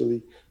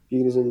intentionally.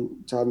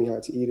 Veganism taught me how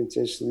to eat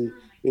intentionally,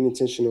 being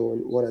intentional on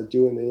what I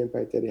do and the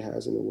impact that it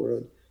has in the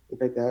world,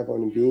 impact I have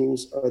on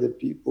beings, other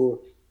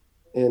people,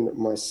 and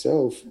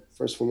myself,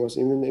 first and foremost,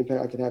 even the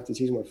impact I could have to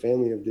teach my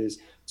family of this,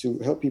 to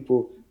help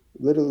people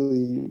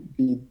literally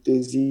be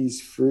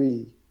disease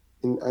free.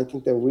 And I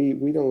think that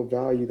we don't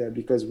value that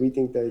because we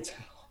think that it's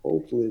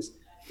hopeless.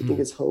 We think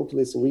it's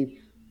hopeless,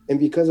 and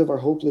because of our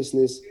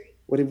hopelessness,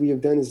 what we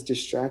have done is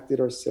distracted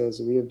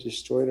ourselves. We have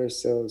destroyed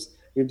ourselves.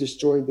 We've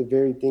destroyed the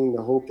very thing,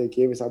 the hope that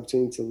gave us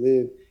opportunity to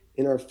live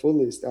in our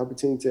fullest, the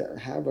opportunity to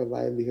have a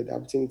livelihood, the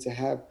opportunity to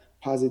have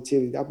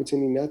positivity, the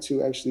opportunity not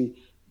to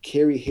actually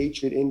carry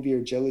hatred, envy,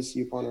 or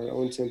jealousy upon our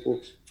own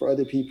temple for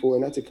other people,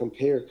 and not to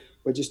compare,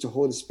 but just to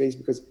hold a space.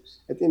 Because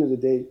at the end of the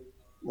day,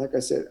 like I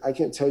said, I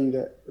can't tell you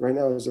that right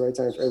now is the right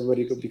time for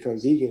everybody to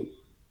become vegan.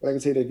 But I can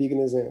tell you that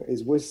veganism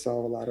is would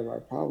solve a lot of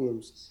our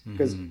problems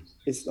because Hmm.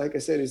 it's like I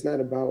said, it's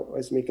not about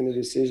us making a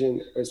decision.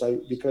 Or it's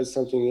like because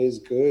something is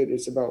good,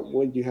 it's about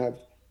what you have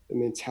the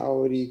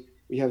mentality,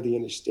 we have the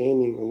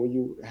understanding, and when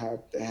you have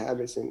the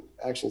habits and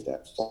actions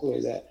that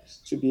follow that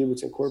to be able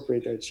to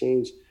incorporate that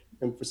change.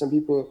 And for some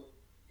people,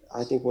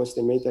 I think once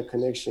they make that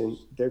connection,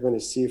 they're going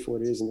to see it for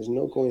what it is, and there's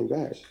no going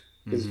back.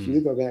 Because if Hmm.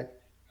 you go back,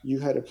 you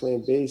had a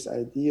plant-based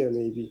idea,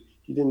 maybe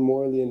you didn't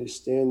morally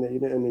understand that, you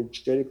didn't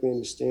energetically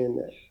understand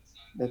that.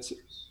 That's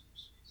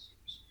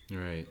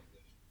Right.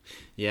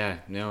 Yeah.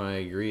 No, I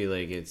agree.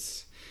 Like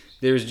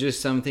there's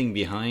just something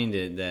behind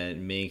it that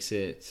makes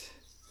it,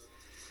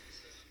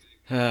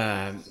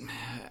 I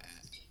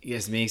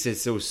guess, makes it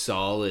so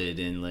solid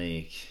and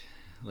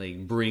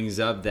like brings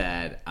up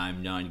that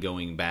I'm not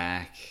going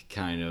back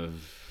kind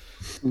of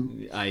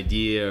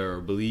idea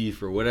or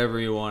belief or whatever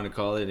you want to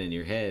call it in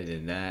your head,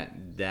 and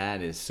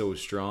that is so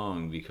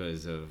strong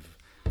because of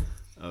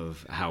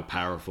how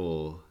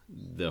powerful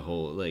the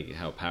whole, like,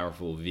 how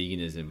powerful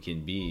veganism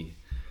can be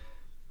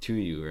to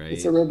you,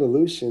 it's a right?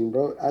 revolution,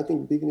 bro. I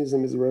think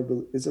veganism is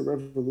a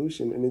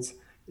revolution, and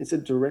it's a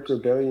direct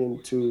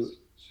rebellion to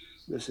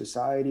the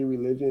society we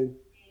live in.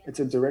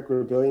 It's a direct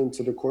rebellion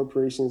to the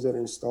corporations that are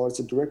installed. It's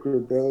a direct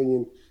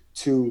rebellion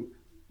to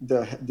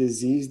the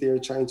disease they're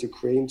trying to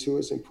create into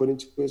us and put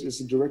into us.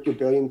 It's a direct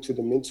rebellion to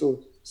the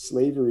mental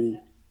slavery,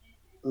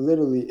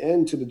 literally,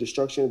 and to the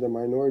destruction of the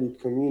minority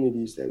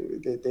communities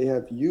that they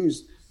have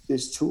used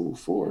this tool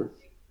for.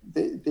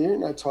 They're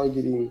not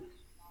targeting,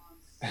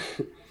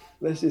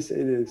 let's just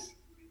say this.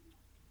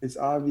 It's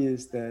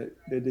obvious that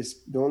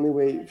the only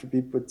way for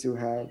people to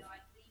have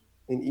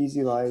an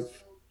easy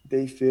life,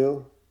 they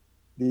feel,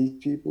 these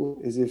people,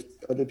 is if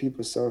other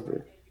people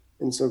suffer.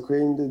 And so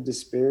creating the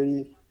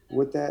disparity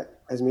with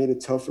that has made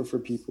it tougher for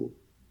people.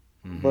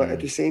 But at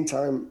Mm-hmm. the same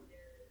time,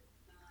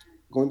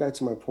 going back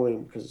to my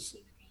point, because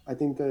I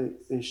think that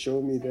it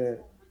showed me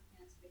that,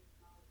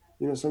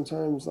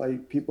 sometimes like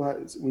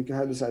we could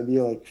have this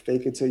idea like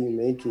fake it till you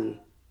make it.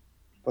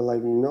 But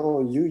like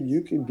no,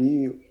 you could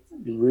be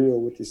real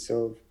with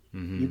yourself. You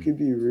Mm-hmm. could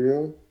be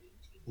real.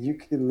 You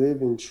could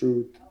live in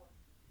truth,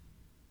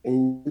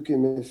 and you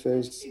can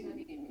manifest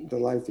the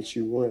life that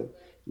you want.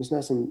 It's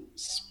not some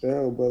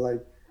spell, but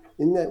like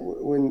in that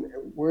when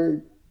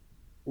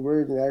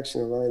word and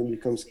action align, it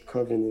becomes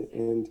covenant,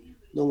 and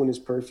no one is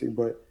perfect.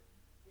 But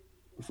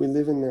if we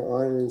live in the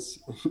honors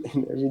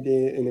and every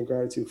day in the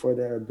gratitude for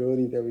that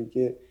ability that we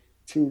get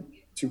to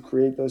to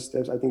create those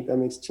steps, I think that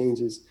makes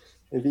changes.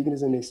 And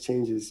veganism makes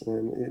changes,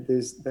 and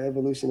there's the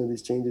evolution of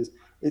these changes.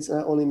 It's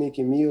not only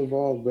making me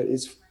evolve, but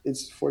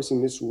it's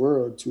forcing this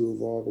world to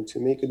evolve and to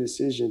make a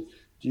decision.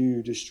 Do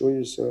you destroy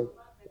yourself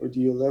or do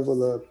you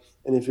level up?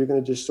 And if you're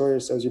going to destroy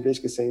yourselves, you're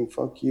basically saying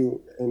fuck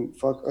you and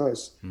fuck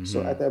us. So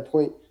Mm-hmm. at that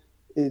point,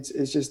 it's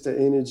just the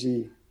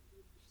energy.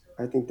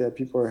 I think that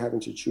people are having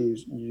to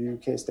choose. You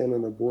can't stand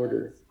on the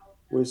border.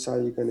 Which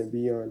side you're going to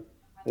be on,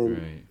 and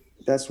Right.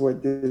 that's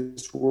what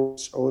this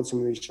world's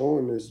ultimately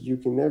showing us. You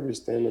can never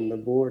stand on the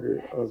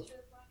border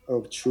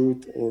of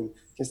truth, and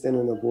you can stand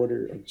on the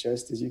border of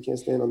justice. You can't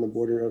stand on the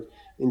border of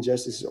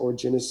injustice or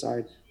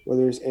genocide,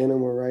 whether it's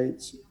animal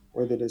rights,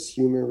 whether it's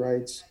human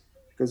rights,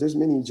 because there's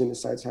many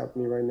genocides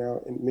happening right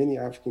now in many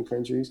African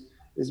countries.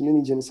 There's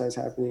many genocides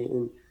happening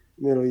in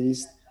Middle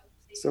East.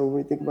 So when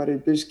we think about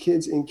it, there's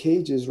kids in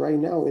cages right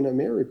now in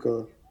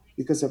America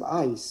because of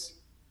ICE,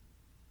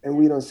 and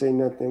we don't say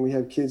nothing. We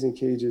have kids in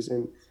cages,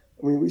 and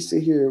I mean, we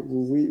sit here,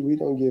 we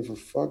don't give a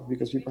fuck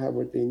because people have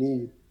what they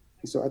need.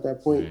 And so at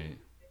that point, Right.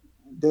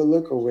 they'll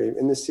look away.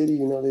 In the city,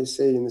 they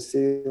say in the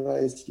city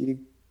lights, you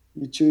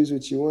choose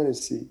what you want to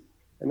see,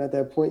 and at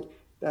that point,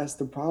 that's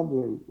the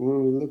problem.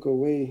 When we look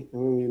away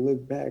and when we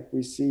look back,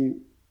 we see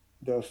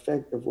the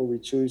effect of what we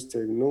choose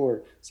to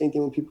ignore. Same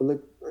thing when people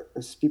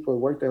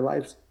work their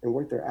lives and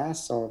work their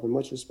ass off, and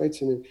much respect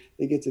to them,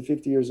 they get to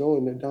 50 years old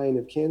and they're dying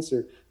of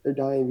cancer. They're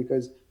dying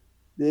because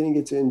they didn't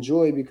get to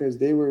enjoy because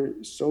they were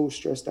so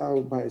stressed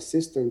out by a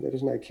system that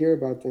does not care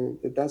about them.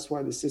 That's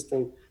why the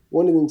system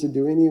wanted them to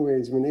do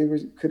anyways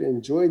when could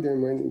enjoy their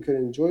money and could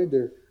enjoy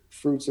their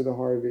fruits of the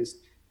harvest.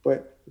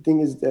 But the thing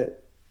is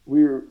that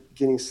we're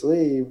getting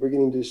slaved, we're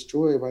getting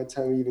destroyed by the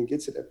time we even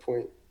get to that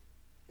point.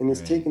 And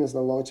it's Right. taking us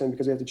a long time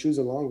because we have to choose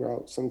a long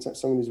route.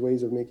 Sometimes some of these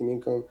ways of making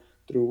income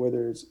through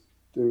whether it's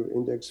through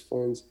index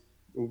funds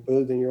and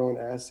building your own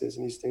assets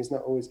and these things,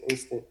 not always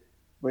instant.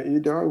 But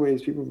there are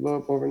ways people blow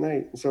up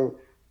overnight. So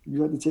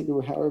you have to take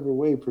it however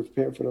way,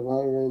 prepare for the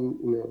long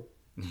run.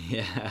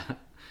 Yeah.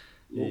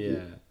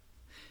 Yeah.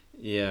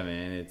 Yeah,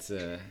 man.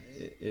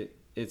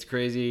 It's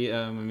crazy.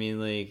 I mean,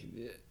 like,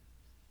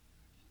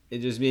 it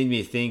just made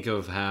me think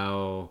of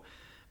how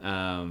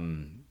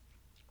um,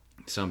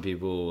 some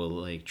people will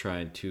like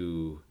try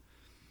to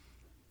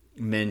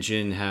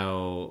mention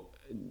how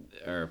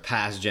our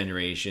past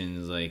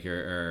generations, like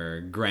our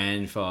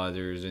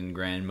grandfathers and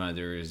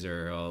grandmothers,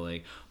 are all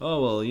like,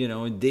 oh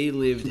well, they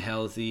lived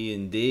healthy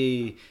and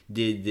they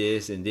did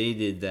this and they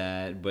did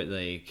that, but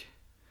like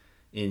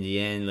in the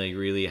end, like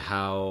really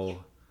how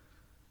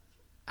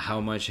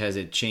much has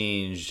it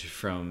changed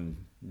from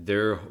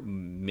their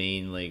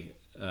main like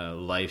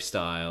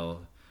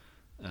lifestyle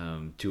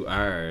to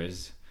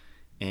ours,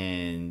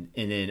 and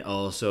then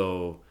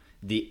also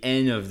the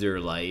end of their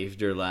life,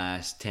 their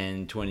last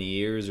 10, 20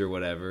 years or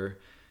whatever,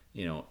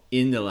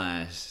 in the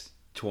last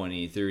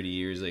 20, 30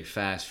 years, like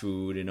fast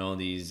food and all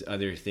these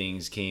other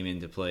things came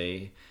into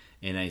play.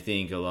 And I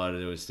think a lot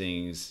of those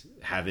things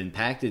have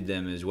impacted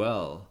them as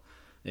well.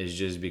 It's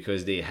just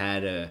because they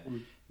had a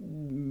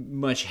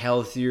much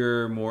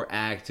healthier, more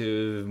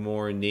active,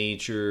 more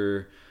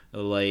nature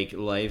like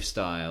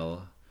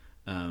lifestyle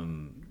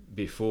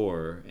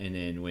before, and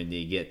then when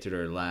they get to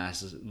their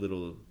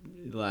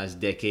last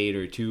decade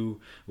or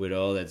two with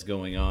all that's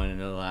going on in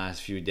the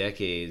last few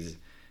decades,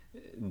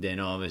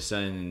 then all of a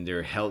sudden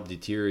their health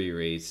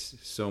deteriorates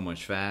so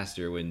much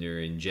faster when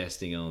they're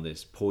ingesting all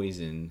this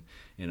poison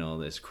and all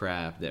this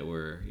crap that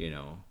we're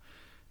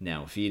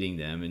now feeding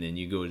them. And then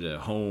you go to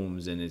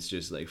homes and it's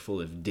just like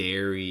full of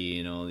dairy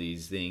and all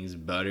these things,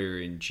 butter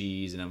and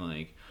cheese, and I'm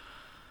like,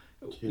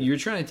 Yeah. you're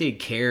trying to take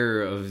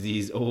care of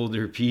these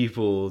older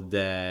people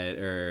that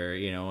are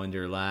on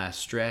their last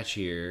stretch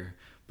here,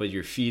 but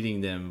you're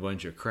feeding them a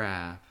bunch of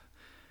crap.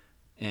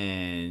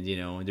 And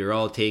they're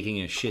all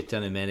taking a shit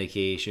ton of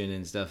medication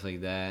and stuff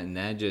like that, and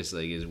that just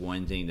like is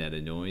one thing that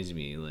annoys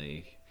me.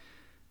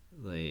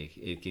 Like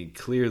it could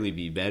clearly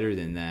be better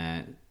than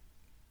that,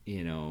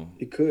 you know.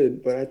 It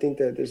could, but I think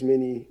that there's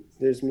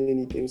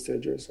many things to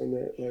address on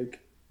that. Like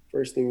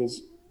first thing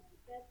is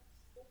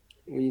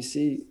when you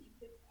see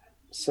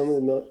some of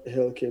the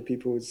healthcare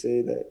people would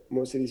say that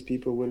most of these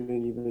people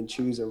wouldn't even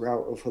choose a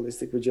route of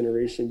holistic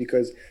regeneration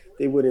because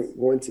they wouldn't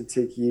want to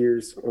take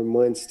years or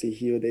months to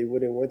heal. They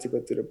wouldn't want to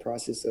go through the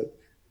process of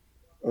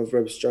of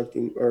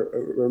obstructing or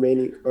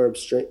remaining or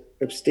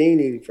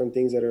abstaining from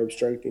things that are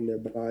obstructing their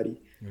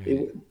body.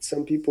 Right.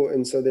 Some people,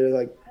 and so they're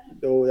like,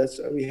 oh, that's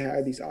we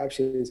have these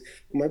options.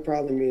 My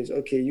problem is,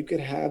 okay, you could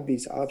have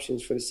these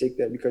options for the sake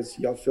that because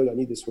y'all feel y'all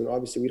need this one.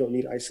 Obviously, we don't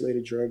need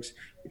isolated drugs.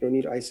 We don't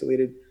need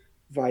isolated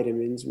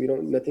vitamins. We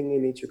don't. Nothing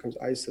in nature comes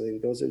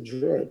isolated. Those are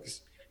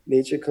drugs.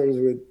 Nature comes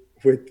with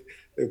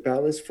the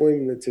balanced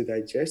formula to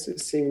digest,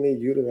 assimilate,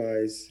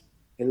 utilize,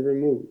 and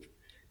remove.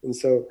 And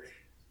so,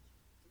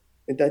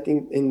 and I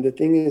think, and the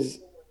thing is,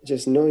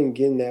 just knowing,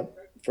 getting that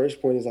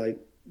first point is like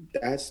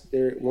that's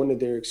their one of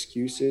their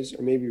excuses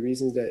or maybe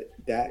reasons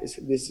that is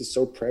this is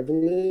so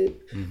prevalent.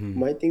 Mm-hmm.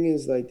 My thing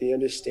is like the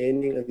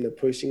understanding and the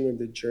pushing of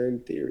the germ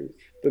theory.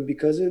 But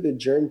because of the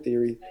germ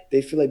theory,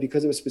 they feel like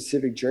because of a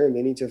specific germ,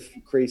 they need to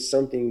create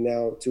something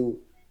now to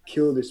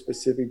kill the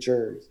specific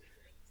germs.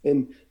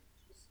 And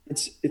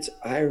it's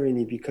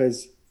irony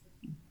because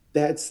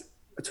that's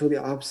totally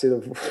opposite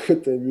of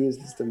what the immune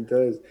system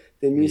does.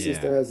 The immune Yeah.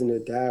 system has an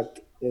adapt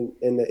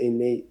and the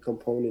innate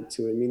component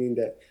to it, meaning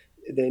that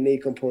the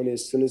innate component,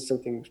 as soon as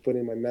something's put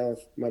in my mouth,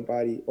 my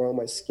body, or on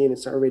my skin,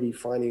 it's already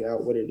finding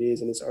out what it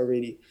is and it's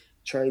already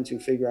trying to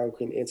figure out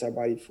an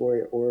antibody for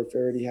it, or if it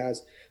already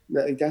has.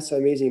 Like, that's how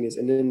amazing it is.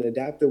 And then the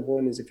adaptive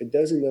one is if it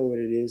doesn't know what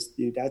it is,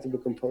 the adaptable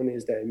component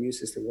is that immune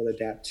system will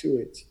adapt to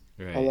it,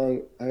 Right.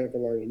 however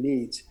long it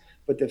needs.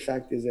 But the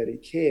fact is that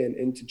it can,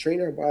 and to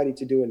train our body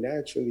to do it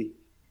naturally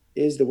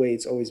is the way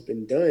it's always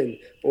been done.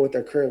 But with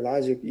our current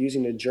logic,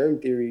 using the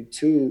germ theory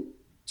to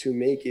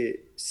make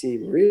it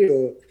seem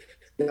real,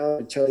 now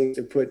they're telling us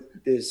to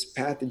put this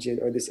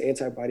pathogen or this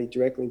antibody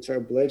directly into our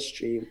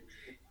bloodstream,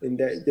 and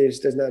that this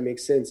does not make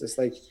sense. It's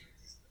like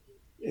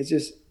it's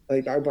just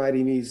like our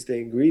body needs the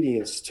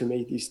ingredients to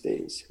make these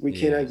things. We Yeah.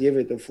 cannot give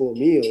it the full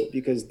meal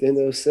because then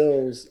those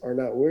cells are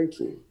not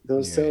working.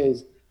 Those Right.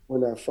 cells will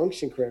not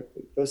function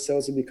correctly. Those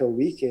cells will become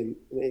weakened,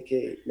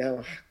 aka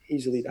now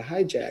easily to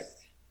hijack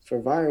for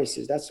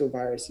viruses. That's what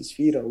viruses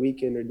feed on,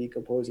 weakened or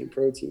decomposing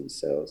protein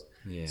cells.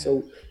 Yeah.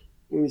 So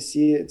when we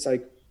see it, it's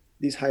like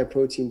these high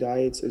protein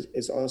diets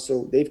is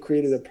also they've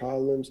created the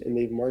problems and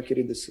they've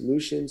marketed the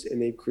solutions and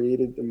they've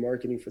created the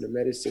marketing for the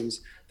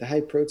medicines. The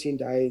high protein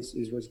diets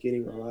is what's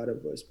getting a lot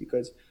of us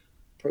because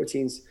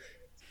proteins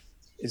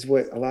is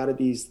what a lot of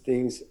these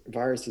things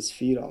viruses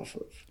feed off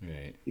of.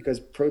 Right. Because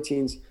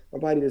proteins, our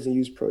body doesn't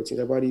use proteins,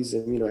 our body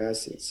uses amino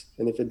acids.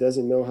 And if it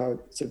doesn't know how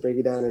to break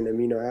it down in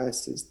amino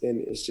acids,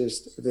 then it's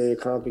just a very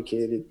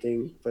complicated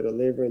thing for the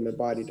liver and the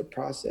body to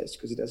process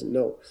because it doesn't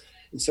know.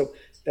 And so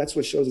that's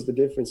what shows us the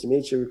difference. In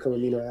nature, we become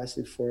amino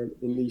acid form.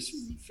 In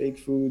these fake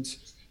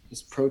foods,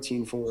 it's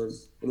protein form.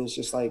 And it's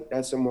just like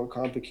that's a more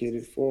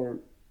complicated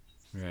form.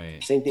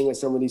 Right. Same thing with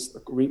some of these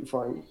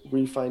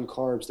refined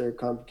carbs. They're a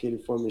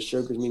complicated form of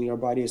sugars, meaning our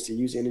body has to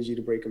use energy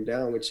to break them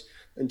down, which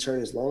in turn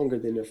is longer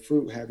than the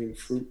fruit having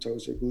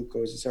fructose or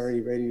glucose. It's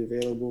already ready,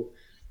 available.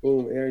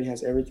 Boom, it already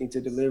has everything to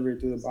deliver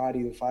through the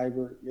body, the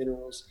fiber,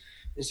 minerals.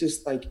 It's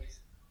just like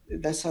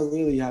that's how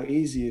really how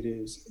easy it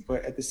is.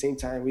 But at the same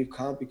time, we've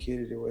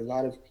complicated it with a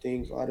lot of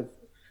things, a lot of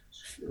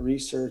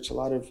research, a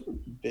lot of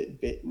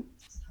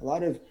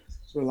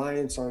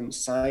reliance on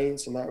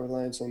science and not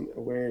reliance on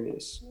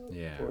awareness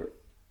Yeah. or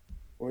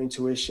or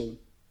intuition.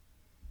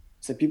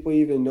 So people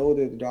even know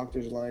that the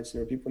doctor's lying to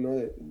them. People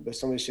know that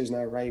some of this shit's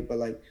not right, but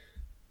like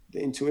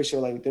the intuition,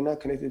 like they're not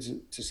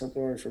connected to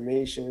something or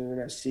information, and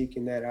they're not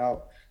seeking that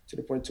out to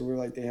the point to where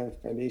like they have a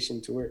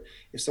foundation to where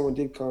if someone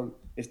did come,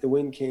 if the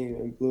wind came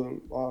and blew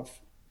them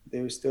off,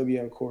 they would still be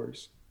on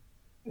course.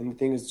 And the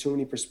thing is, too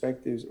many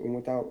perspectives, and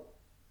without,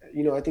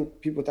 I think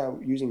people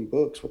without using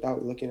books,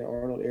 without looking at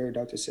Arnold Air,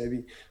 Dr.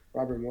 Sebi,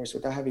 Robert Morris,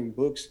 without having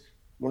books,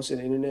 most of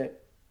the internet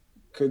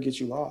could get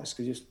you lost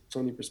because there's so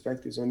many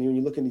perspectives. And when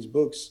you look at these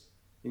books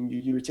and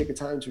you take a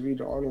time to read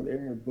the Arnold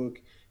Air book,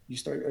 you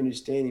start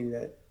understanding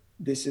that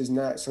this is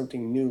not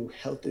something new.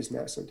 Health is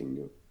not something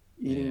new.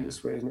 Eating Yeah.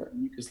 this way is not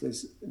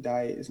mucusless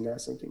diet is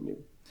not something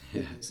new.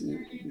 This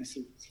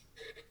is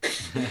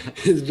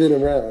it's been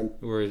around.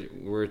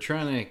 We're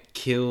trying to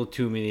kill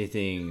too many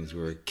things.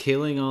 We're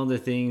killing all the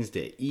things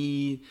to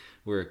eat.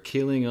 We're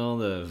killing all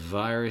the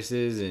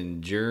viruses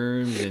and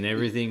germs and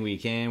everything we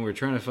can. We're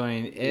trying to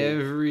find Yeah,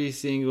 every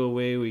single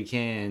way we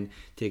can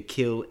to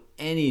kill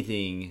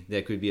anything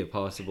that could be a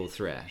possible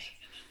threat.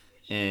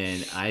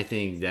 And I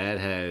think that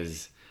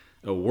has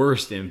a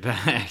worst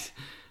impact.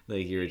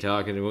 Like you were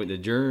talking about the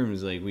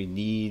germs, like we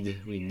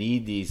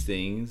need these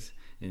things,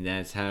 and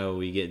that's how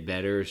we get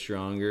better,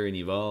 stronger, and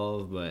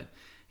evolve. But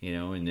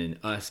and then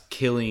us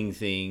killing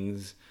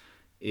things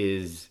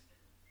is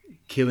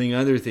killing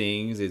other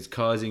things. It's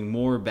causing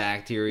more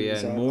bacteria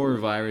and more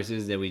exactly.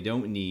 viruses that we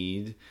don't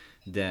need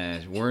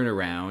that weren't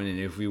around. And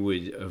if we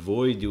would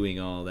avoid doing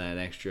all that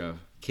extra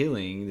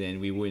killing, then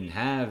we wouldn't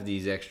have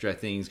these extra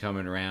things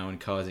coming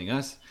around causing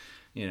us,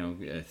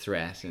 a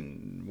threat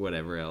and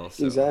whatever else.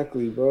 So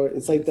Exactly, bro.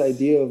 It's like the it's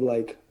idea of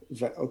like,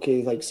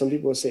 okay, like some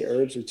people say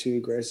herbs are too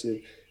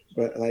aggressive,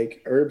 but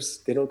like herbs,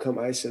 they don't come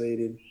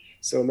isolated.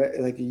 So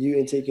like you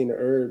intaking the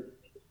herb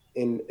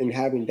and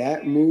having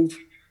that move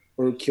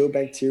or kill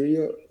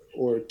bacteria,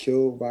 or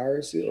kill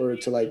viruses or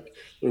to like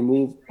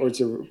remove or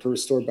to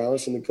restore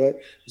balance in the gut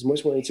is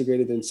much more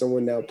integrated than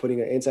someone now putting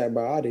an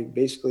antibiotic,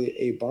 basically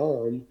a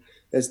bomb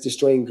that's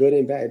destroying good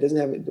and bad. It doesn't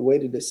have a way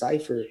to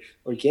decipher.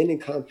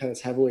 Organic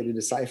compounds have a way to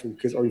decipher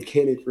because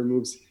organic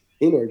removes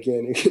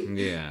inorganic.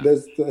 Yeah.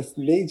 That's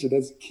nature.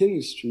 That's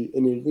chemistry.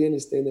 And if we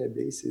understand that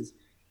basis,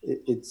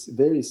 it's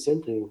very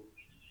simple.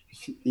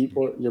 Eat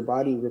more, your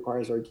body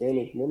requires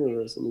organic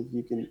minerals, and if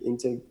you can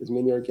intake as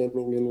many organic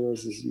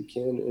minerals as you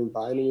can and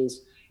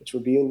vitamins, which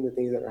will be in the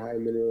things that are high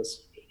in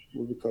minerals,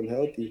 will become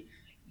healthy.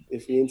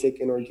 If we intake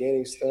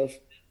inorganic stuff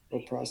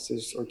or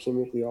processed or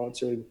chemically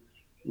altered,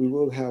 we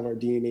will have our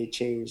DNA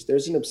changed.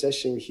 There's an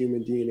obsession with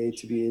human DNA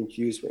to be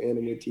infused with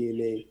animal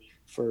DNA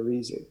for a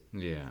reason.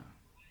 Yeah.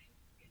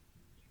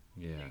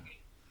 Yeah.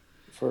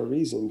 For a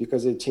reason,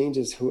 because it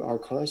changes who our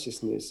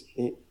consciousness.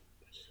 I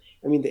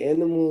mean, the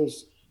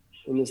animals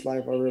in this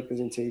life are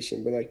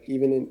representation, but like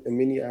even in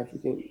many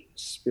African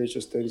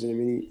spiritual studies and in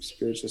many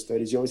spiritual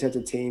studies, you always have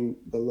to tame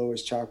the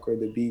lowest chakra,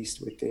 the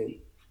beast within.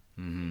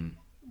 Mm-hmm.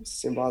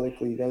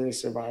 Symbolically, that is a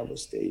survival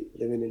state,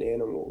 living an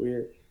animal.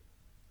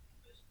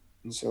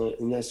 And so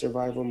in that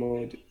survival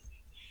mode,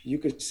 you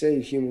could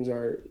say humans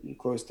are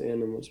close to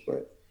animals,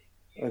 but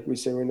like we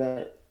say, we're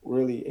not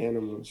really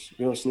animals.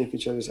 We don't sniff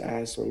each other's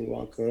ass when we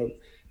walk up.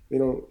 We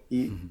don't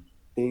eat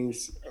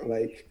things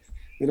like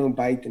we don't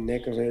bite the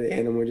neck of an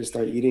animal and just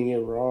start eating it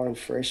raw and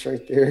fresh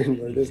right there.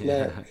 But it's not.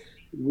 Yeah.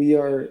 We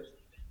are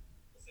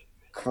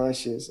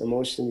conscious,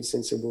 emotionally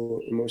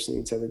sensible, emotionally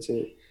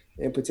intelligent,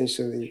 and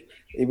potentially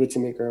able to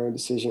make our own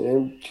decision,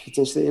 and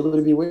potentially able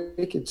to be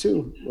wicked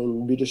too,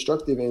 and be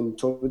destructive and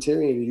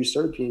totalitarian,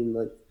 usurping.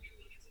 Like,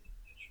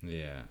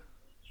 Yeah.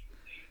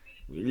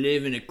 We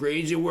live in a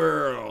crazy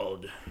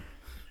world.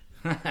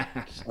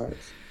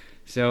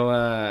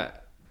 So,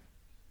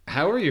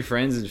 how were your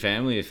friends and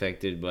family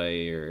affected by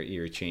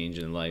your change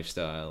in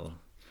lifestyle?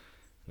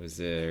 Was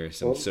there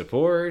some well,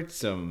 support,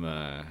 some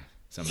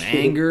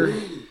anger,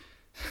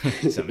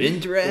 some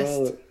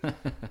interest? well,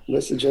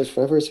 let's address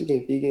when I first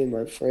became vegan.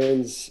 My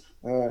friends,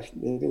 they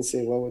didn't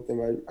say well with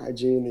them. I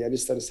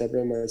just started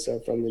separating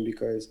myself from them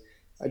because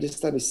I just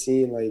started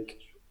seeing like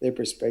their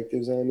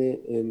perspectives on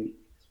it and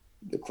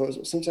the close.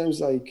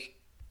 Sometimes like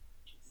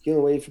you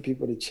don't wait for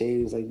people to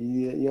change. Like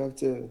you have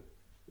to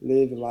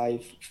live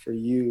life for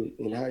you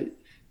and how. If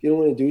you don't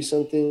want to do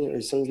something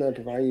or something's not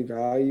providing you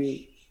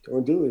value,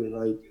 don't do it.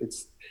 Like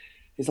it's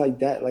like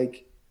that.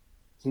 Like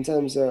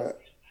sometimes I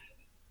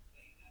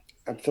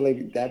feel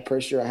like that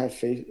pressure.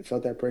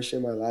 Felt that pressure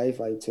in my life,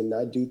 like to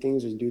not do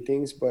things or do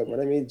things. But when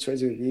I made the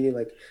choice of vegan,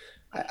 like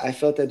I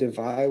felt that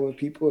divide with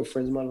people, with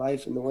friends in my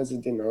life, and the ones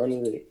that didn't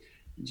honor it.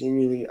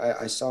 Genuinely,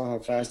 I saw how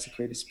fast it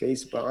created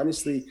space. But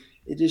honestly,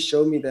 it just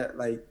showed me that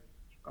like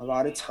a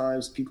lot of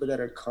times people that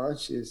are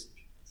conscious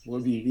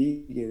will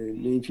be vegan,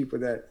 and many people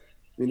that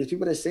there's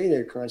people that say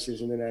they're conscious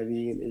and they're not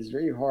vegan. It's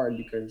very hard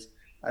because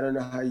I don't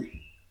know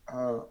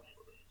how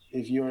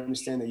if you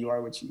understand that you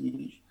are what you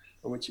eat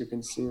or what you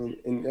consume,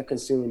 and not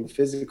consume in the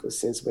physical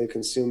sense, but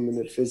consume in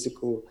the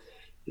physical,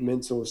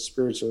 mental,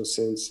 spiritual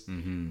sense.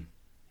 Mm-hmm.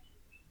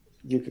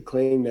 You could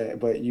claim that,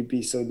 but you'd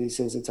be so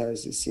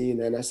desensitized to seeing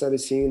that. And I started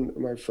seeing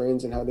my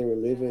friends and how they were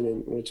living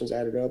and which was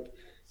added up.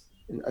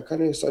 And I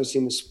kind of started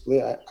seeing the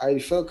split. I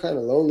felt kind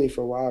of lonely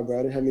for a while, but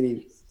I didn't have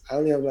many. I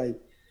only have like,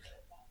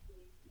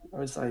 I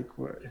was like,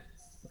 what,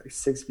 like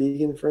six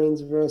vegan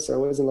friends, bro.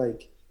 So it wasn't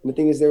like, and the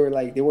thing is, they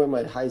weren't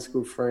my high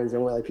school friends. They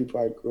weren't like people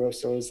I grew up.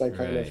 So it's like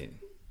kind of Right.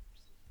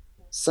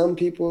 some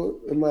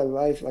people in my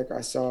life, like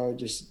I saw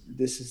just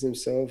distance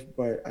himself,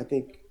 but I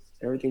think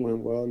everything went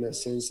well in that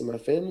sense. And my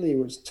family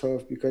was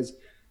tough because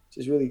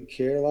just really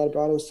cared a lot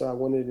about him. So I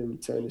wanted him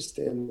to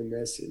understand the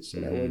message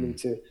and I wanted him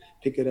Mm-hmm. to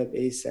pick it up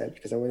ASAP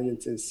because I wanted him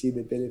to see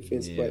the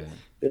benefits. But Yeah.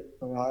 there's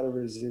a lot of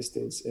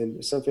resistance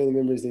and some family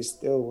members, they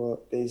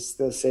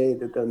still say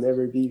that they'll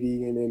never be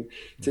vegan. And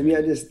to me, I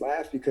Right. just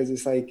laugh because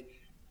it's like,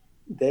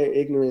 their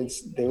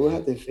ignorance, they will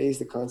have to face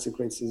the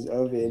consequences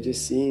of it, and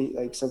just Yeah. seeing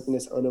like something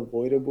that's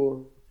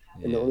unavoidable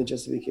and the Yeah. only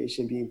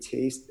justification being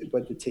taste,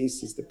 but the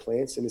taste is the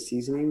plants and the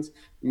seasonings,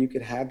 and you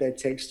could have that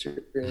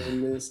texture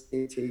and this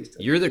taste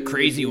of You're the food and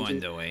crazy you one,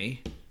 just, though, eh?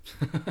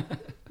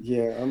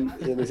 yeah, I'm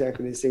and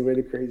exactly, they say we're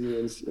the crazy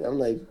ones. I'm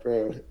like,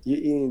 bro, you're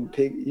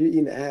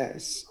eating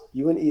ass,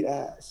 you wouldn't eat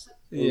ass,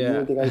 and you Yeah.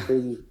 don't think I'm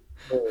crazy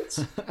for plants.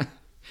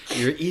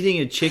 You're eating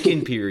a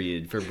chicken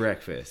period for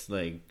breakfast.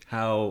 Like,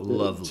 how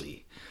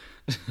lovely.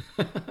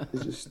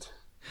 It's just,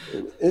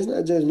 it's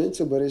not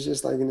judgmental, but it's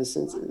just like in a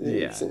sense,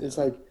 Yeah, I it's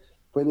know. like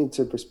putting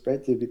into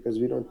perspective because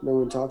we don't, no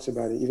one talks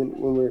about it. Even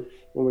when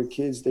we're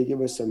kids, they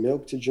give us some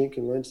milk to drink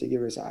at lunch. They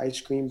give us an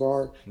ice cream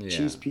bar, Yeah.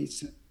 cheese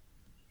pizza.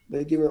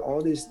 They give us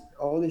all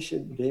this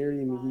shit,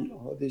 dairy meat,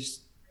 all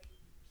this.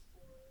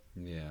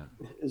 Yeah.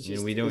 We It's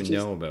don't just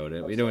know about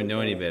it. We don't upside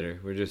know any down. better.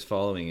 We're just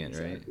following it,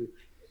 right? Exactly.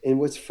 And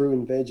what's fruit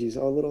and veggies?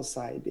 Oh, little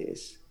side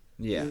dish.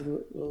 Yeah.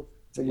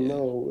 It's like Yeah.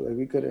 no, like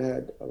we could have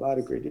had a lot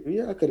of great.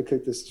 Yeah, I could have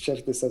cooked this,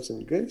 chefed this up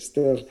some good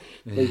stuff,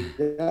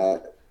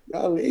 but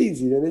y'all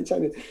lazy. And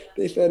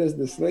they fed us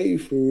the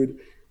slave food,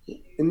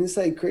 And it's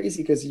like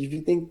crazy because if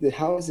you think that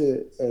how is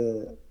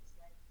a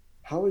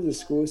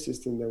school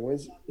system that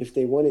wants, if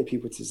they wanted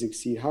people to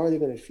succeed, how are they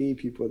going to feed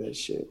people that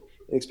shit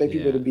and expect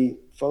people Yeah. to be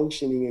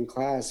functioning in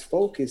class,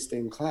 focused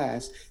in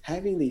class,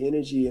 having the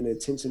energy and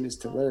attentiveness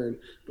to learn?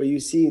 But you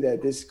see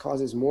that this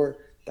causes more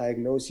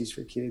diagnoses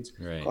for kids,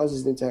 Right.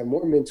 causes them to have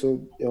more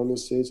mental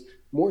illnesses,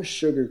 more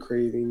sugar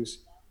cravings,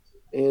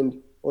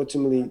 and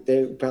ultimately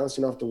they're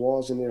bouncing off the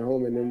walls in their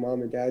home, and their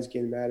mom and dad's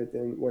getting mad at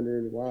them,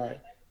 wondering why.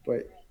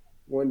 But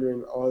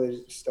wondering all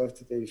the stuff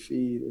that they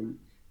feed and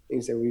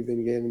things that we've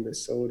been given, the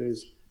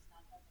sodas,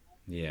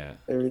 Yeah.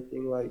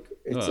 everything, like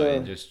it's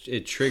Oh,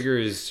 it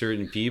triggers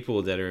certain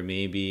people that are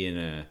maybe in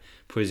a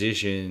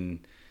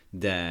position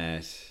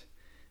that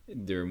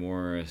they're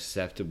more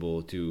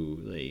susceptible to,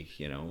 like,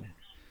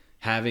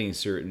 having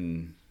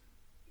certain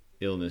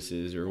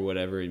illnesses or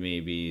whatever it may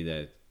be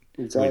that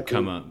would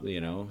come exactly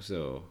up,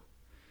 so,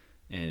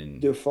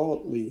 and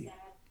defaultly.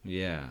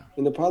 yeah.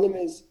 And the problem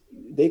is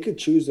they could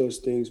choose those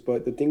things,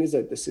 but the thing is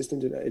that the system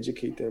did not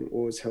educate them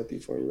what was healthy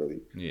for them.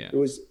 Really, Yeah. it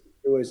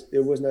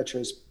was not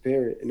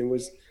transparent, and it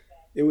was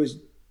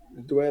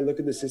the way I look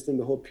at the system,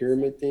 the whole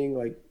pyramid thing,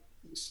 like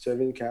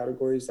 7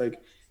 categories,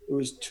 like it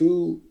was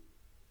too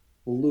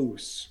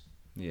loose,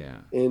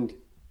 Yeah. and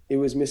it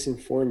was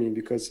misinforming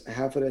because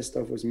half of that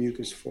stuff was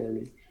mucus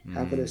forming,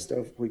 half of that Mm.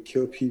 stuff would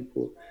kill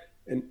people,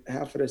 and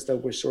half of that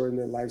stuff would shorten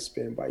their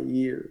lifespan by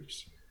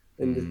years.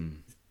 And the Mm.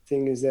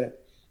 thing is that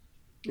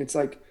it's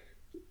like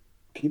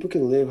people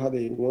can live how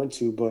they want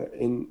to, but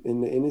in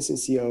the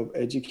innocency of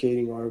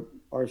educating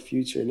our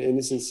future, and the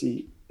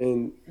innocency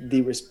and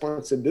the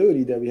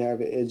responsibility that we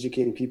have in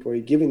educating people, or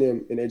giving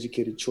them an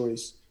educated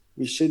choice,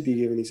 we should be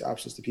giving these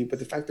options to people. But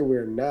the fact that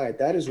we're not,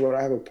 that is what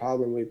I have a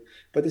problem with.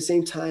 But at the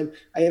same time,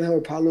 I even have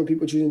a problem with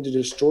people choosing to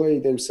destroy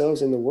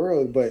themselves in the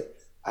world, but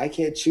I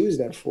can't choose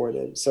that for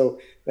them. So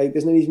like,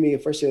 there's no need for me to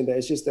get frustrated with that.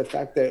 It's just the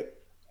fact that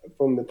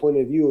from the point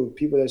of view of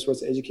people that are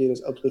supposed to educate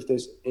us, uplift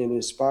us, and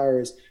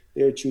inspire us,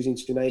 they're choosing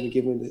to not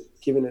even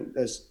giving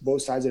us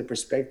both sides of the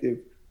perspective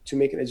to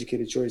make an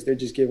educated choice. They're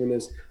just giving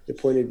us the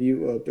point of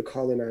view of the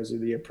colonizer,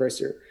 the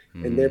oppressor,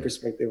 and their Mm.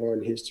 perspective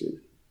on history.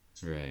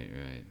 Right.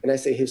 Right. And I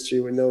say history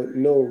with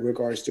no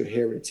regards to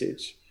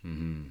heritage,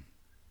 Mm-hmm.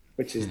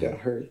 which is the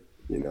hurt,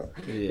 Yeah.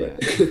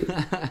 But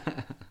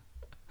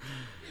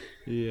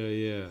Yeah.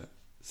 Yeah.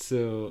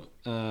 So,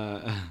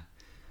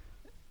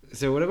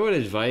 so what about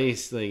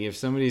advice? Like, if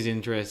somebody's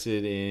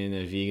interested in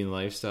a vegan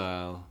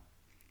lifestyle,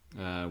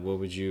 what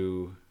would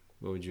you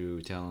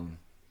tell them?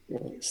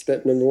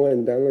 step number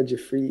one, download your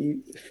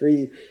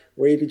free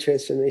Wavy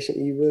Transformation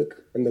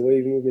ebook on the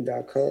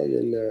wavymovement.com.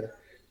 And I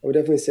would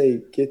definitely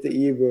say get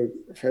the ebook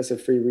as a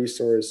free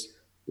resource.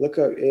 Look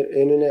up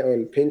internet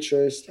on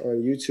Pinterest,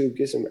 on YouTube,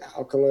 get some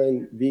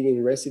alkaline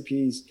vegan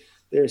recipes.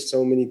 There are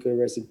so many good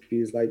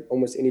recipes, like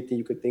almost anything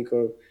you could think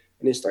of.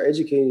 And then start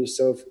educating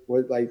yourself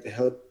what like the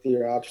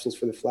healthier options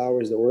for the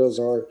flowers, the oils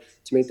are,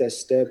 to make that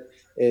step,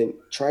 and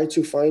try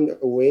to find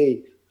a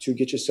way to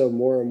get yourself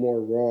more and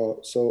more raw.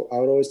 So I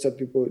would always tell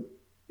people,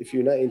 if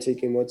you're not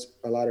intaking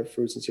a lot of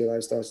fruits into your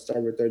lifestyle,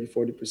 start with 30,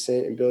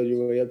 40% and build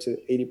your way up to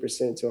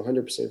 80% to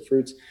 100%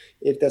 fruits,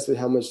 if that's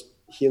how much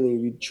healing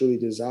you truly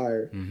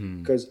desire. Mm-hmm.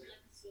 Because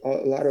a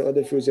lot of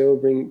other foods, they will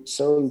bring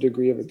some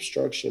degree of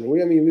obstruction.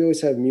 We always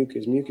have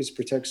mucus. Mucus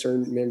protects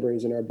certain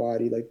membranes in our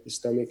body, like the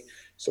stomach.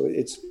 So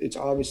it's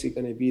obviously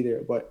going to be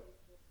there. But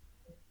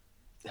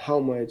how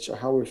much, or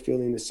how we're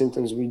feeling, the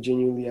symptoms, we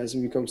genuinely, as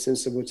we become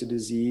sensible to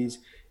disease,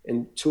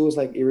 and tools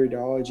like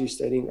iridology,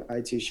 studying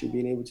eye tissue,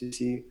 being able to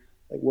see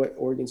like what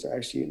organs are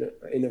actually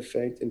in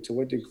effect and to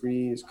what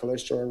degree is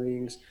cholesterol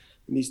rings,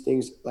 and these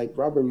things. Like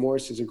Robert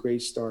Morris is a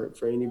great start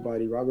for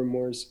anybody. Robert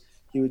Morris,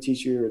 he would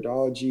teach you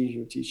iridology. He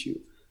would teach you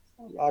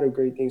a lot of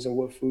great things on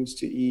what foods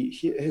to eat.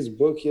 His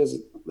book, he has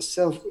a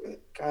self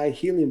guide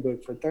healing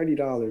book for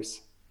 $30.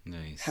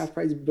 Nice. Half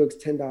price books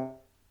 $10.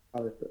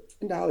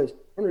 $10.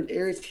 Arnold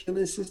Aries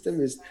healing system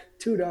is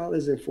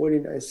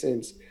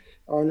 $2.49.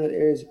 Arnold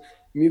Aries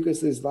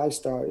mucusless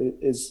lifestyle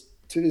is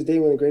to this day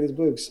one of the greatest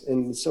books,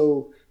 and it's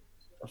so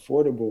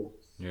affordable.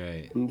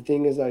 Right. And the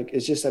thing is, like,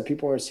 it's just that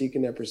people aren't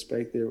seeking that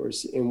perspective,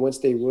 and once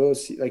they will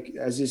see, like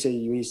as you say,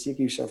 when you seek,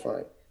 you shall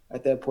find.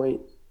 At that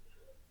point,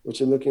 what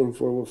you're looking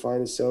for will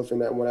find itself.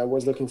 And that when I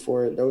was looking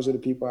for it, those are the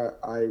people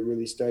I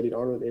really studied: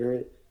 Arnold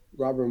Ehret,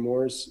 Robert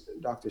Morris,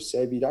 Dr.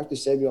 Sebi. Dr.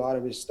 Sebi, a lot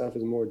of his stuff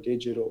is more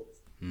digital,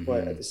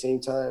 but Mm-hmm. at the same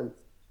time,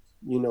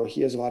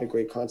 he has a lot of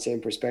great content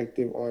and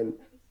perspective on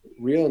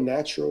real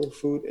natural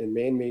food and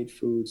man-made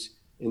foods,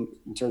 in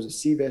terms of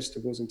sea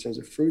vegetables, in terms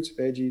of fruits,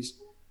 veggies,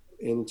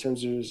 and in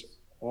terms of just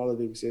all of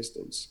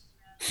existence.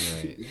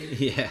 Right.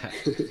 Yeah.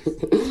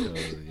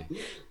 Totally.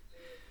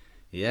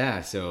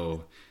 Yeah.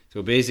 So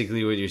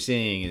basically, what you're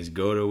saying is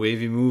go to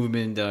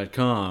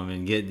wavymovement.com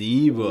and get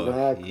the ebook.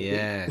 Exactly.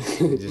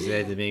 Yes. You just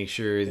had to make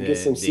sure Get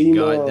some that they sea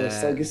got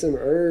moss, that. get some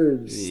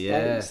herbs.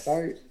 Yes.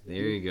 Start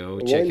There you go.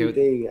 Check one out.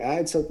 thing.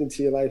 Add something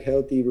to your life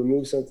healthy.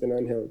 Remove something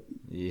unhealthy.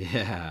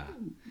 Yeah.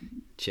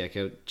 Check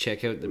out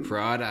the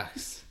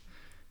products.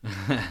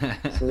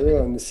 For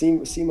real. And the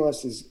sea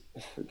moss is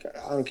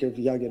I don't care if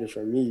y'all get it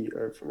from me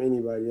or from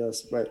anybody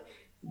else, but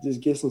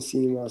just get some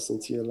sea moss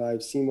into your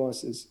life. Sea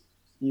moss is,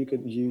 you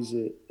could use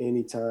it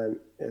anytime,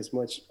 as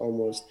much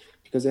almost,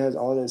 because it has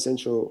all the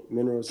essential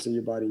minerals that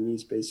your body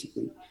needs,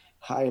 basically.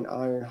 High in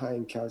iron, high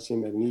in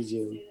calcium,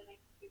 magnesium,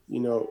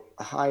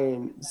 high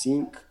in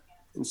zinc.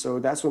 And so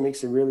that's what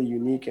makes it really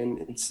unique.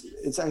 And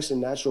it's actually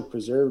a natural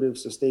preservative,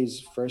 so it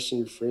stays fresh in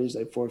your fridge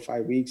like 4 or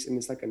 5 weeks. And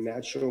it's like a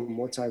natural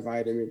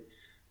multivitamin,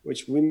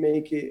 which we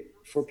make it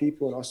for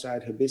people and also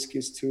add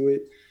hibiscus to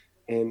it.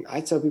 And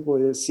I tell people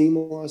that sea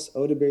moss,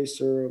 elderberry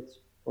syrup,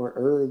 or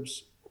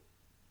herbs,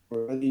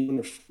 or even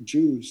a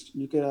juice.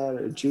 You can add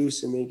a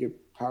juice and make it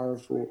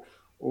powerful,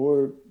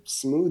 or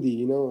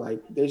smoothie.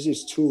 Like there's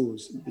just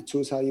tools. The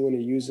tools how you want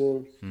to use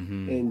them,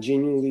 Hmm. and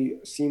genuinely,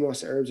 sea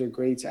moss herbs are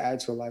great to add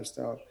to a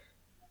lifestyle,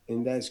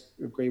 and that's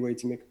a great way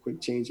to make a quick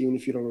change. Even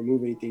if you don't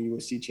remove anything, you will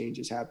see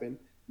changes happen.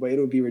 But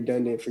it'll be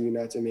redundant for you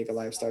not to make a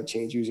lifestyle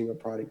change using a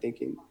product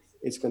thinking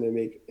it's going to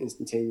make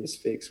instantaneous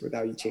fix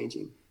without you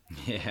changing.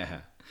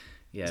 Yeah.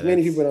 Yeah, As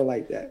many people that's don't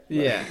like that, but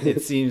yeah,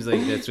 it seems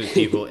like that's what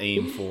people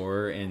aim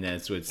for, and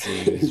that's what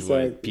seems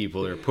what exactly.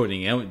 people are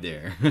putting out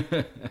there.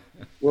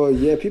 Well,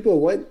 yeah, people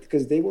want,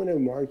 because they want to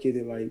market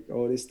it like,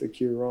 oh, this is the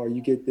cure all.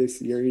 You get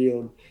this, you're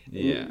healed.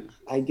 Yeah. And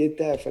I get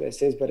that for that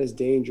sense, but it's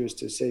dangerous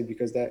to say,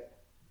 because that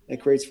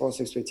creates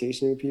false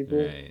expectation with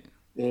people, Right.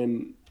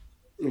 and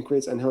it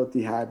creates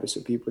unhealthy habits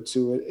with people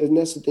too. And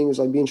that's the thing, is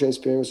like being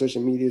transparent with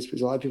social media, is because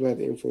a lot of people have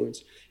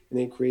influence and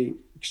they create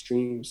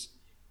extremes,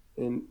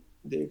 and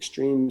the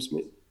extremes,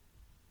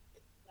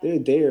 they're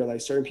there.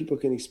 Like certain people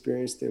can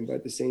experience them, but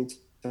at the same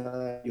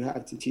time, you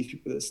have to teach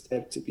people the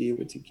step to be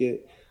able to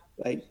get,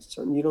 like,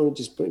 some. You don't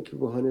just put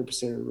people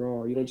 100%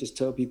 raw. You don't just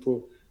tell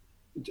people.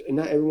 And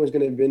not everyone's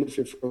going to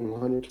benefit from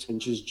 100%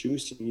 just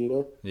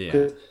juicing. Yeah.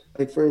 Because,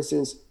 like, for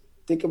instance,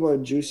 think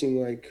about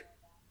juicing. Like,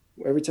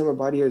 every time our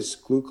body has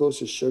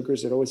glucose or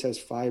sugars, it always has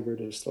fiber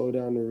to slow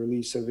down the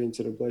release of it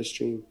into the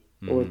bloodstream.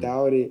 But Hmm.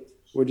 without it,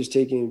 we're just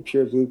taking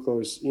pure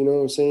glucose. You know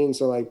what I'm saying?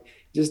 So like,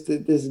 just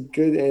this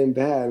good and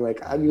bad.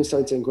 Like, I've even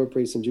started to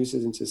incorporate some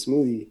juices into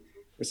smoothie,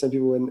 which some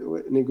people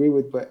wouldn't agree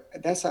with. But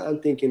that's how I'm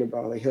thinking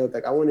about like health.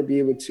 Like, I want to be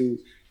able to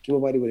give my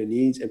body what it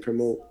needs and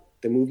promote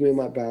the movement of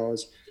my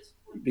bowels.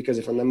 Because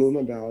if I'm not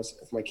moving my bowels,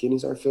 if my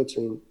kidneys aren't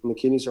filtering, and the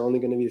kidneys are only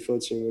going to be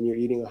filtering when you're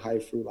eating a high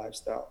fruit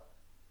lifestyle.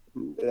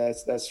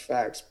 That's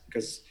facts,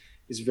 because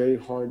it's very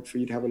hard for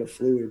you to have enough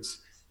fluids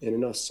and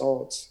enough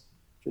salts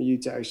for you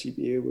to actually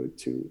be able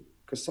to,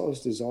 because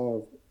salts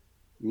dissolve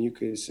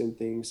mucus and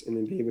things and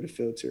then be able to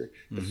filter.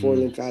 The four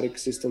Hmm. lymphatic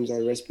systems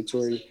are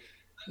respiratory.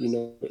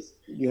 You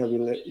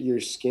have your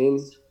skin,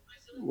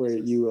 where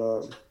you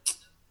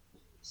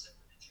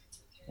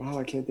wow,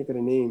 I can't think of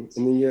the name.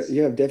 And then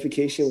you have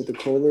defecation with the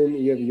colon.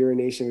 You have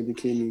urination with the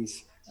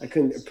kidneys. I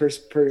couldn't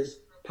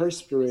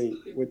perspirate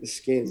with the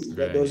skin. Those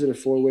Right. are the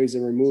four ways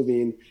of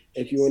removing.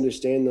 If you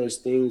understand those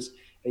things,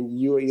 and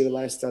you eat a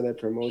lifestyle that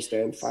promotes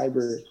that, and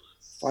fiber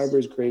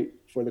is great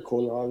for the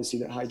colon. Obviously,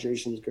 the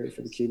hydration is great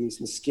for the kidneys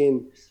and the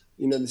skin.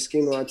 The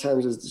skin a lot of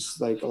times is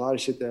just like a lot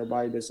of shit that our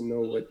body doesn't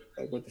know what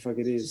the fuck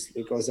it is.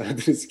 It goes out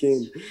to the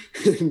skin,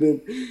 and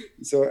then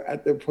so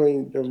at the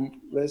point, the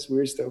less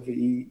weird stuff we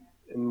eat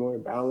and more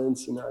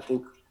balance. I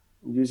think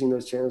using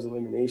those channels of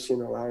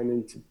elimination, allowing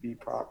them to be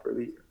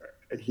properly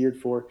adhered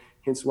for.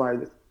 Hence why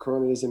the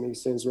corona doesn't make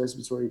sense.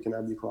 Respiratory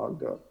cannot be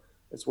clogged up.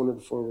 That's one of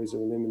the four ways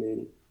of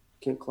eliminating.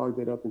 Can't clog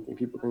that up and think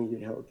people can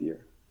get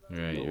healthier. No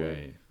Right. way.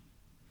 Right.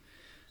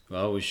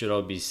 Well, we should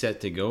all be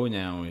set to go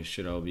now. We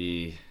should all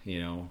be,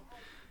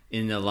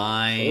 in the For real,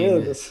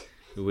 line that's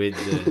with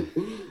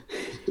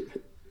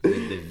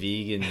the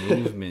vegan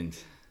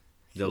movement,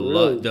 for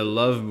real. the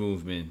love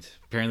movement.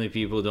 Apparently,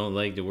 people don't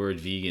like the word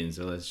vegan,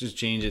 so let's just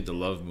change it to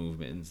love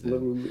movement instead.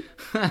 Living me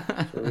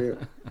for real.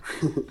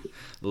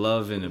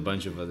 Love and a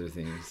bunch of other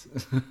things.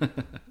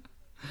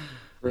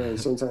 For real.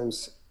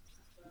 Sometimes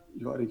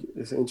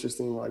it's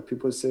interesting. Like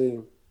people say,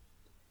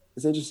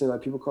 it's interesting.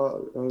 Like people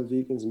call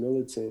vegans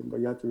militant, but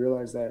you have to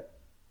realize that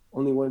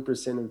only 1%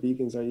 of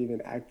vegans are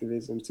even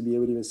activism to be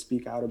able to even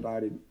speak out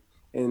about it,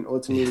 and Yeah.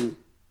 ultimately,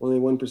 only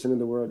 1% of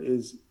the world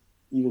is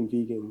even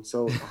vegan.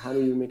 So how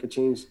do you make a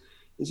change?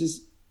 It's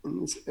just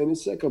and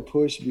it's like a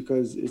push,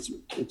 because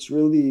it's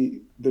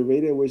really the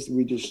rate at which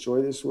we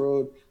destroy this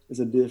world is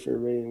a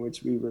different rate in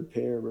which we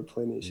repair,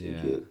 replenish, and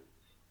Yeah. get.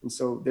 And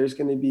so it's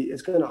going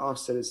to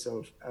offset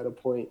itself at a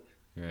point,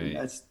 and Right.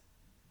 that's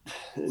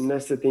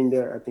the thing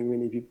that I think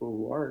many people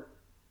who are,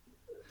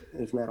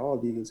 if not all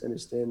vegans,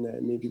 understand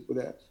that. Many people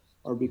that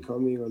are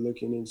becoming or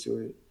looking into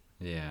it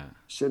Yeah.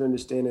 should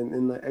understand.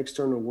 And the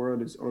external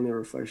world is only a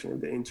reflection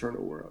of the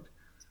internal world.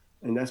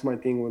 And that's my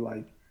thing with,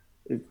 like,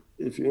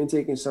 if you're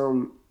intaking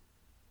something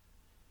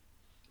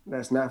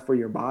that's not for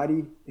your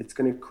body, it's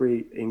going to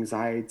create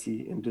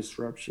anxiety and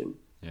disruption.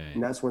 And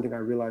Right. that's one thing I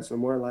realized. The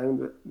more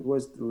aligned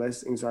was, the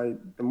less anxiety,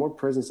 the more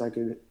presence I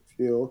could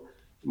feel,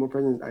 the more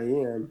present I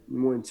am, the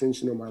more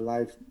intentional my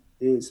life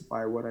is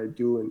by what I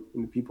do,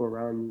 and the people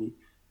around me.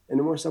 And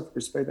the more self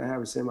respect I have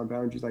and setting my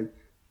boundaries, like,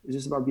 it's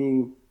just about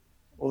being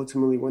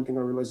ultimately, one thing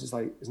I realized is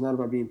like it's not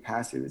about being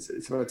passive.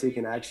 It's about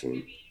taking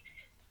action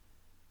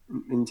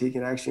and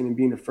taking action and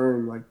being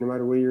affirmed. Like no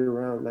matter where you're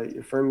around, like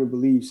affirm your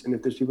beliefs. And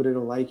if there's people that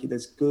don't like you,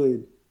 that's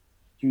good.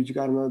 You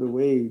got another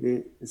way.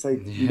 It's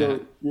like you Yeah.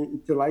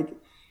 don't to like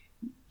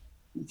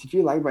if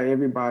you're liked by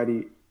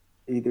everybody,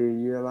 either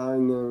you're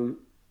allowing them,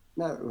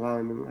 not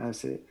allowing them, I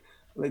say,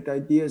 like the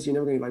idea is you're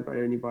never gonna be liked by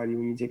anybody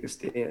when you take a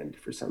stand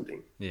for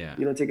something. Yeah.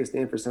 You don't take a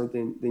stand for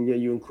something, then yeah,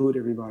 you include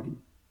everybody.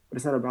 But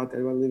it's not about that.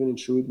 It's about living in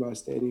truth, about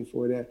standing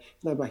for that.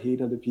 It's not about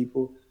hating other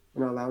people,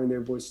 or not allowing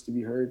their voices to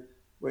be heard.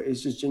 But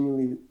it's just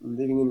genuinely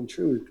living in the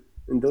truth.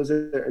 And those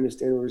that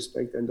understand will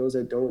respect that, and those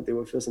that don't, they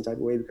will feel some type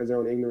of way because their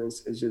own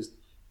ignorance is just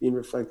being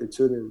reflected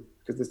to them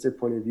because that's their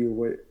point of view of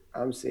what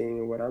I'm saying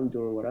and what I'm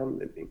doing, what I'm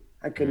living.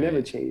 I could never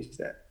Right. change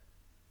that.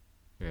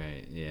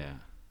 Right. Yeah.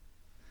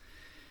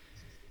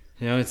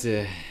 You know, it's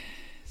a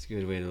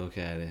good way to look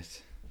at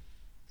it.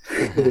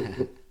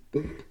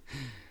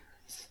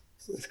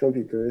 It's gonna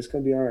be good. It's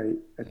gonna be all right.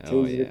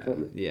 Oh Changes are yeah.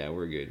 coming. Yeah,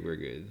 we're good. We're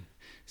good.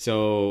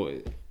 So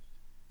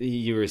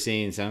you were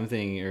saying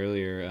something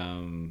earlier,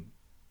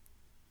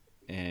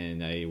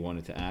 and I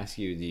wanted to ask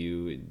you: do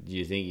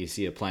you think you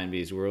see a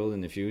plant-based world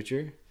in the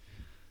future,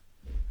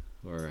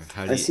 or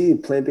how do I you? see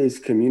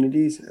plant-based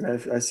communities and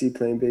I see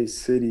plant-based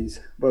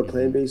cities, but Hmm.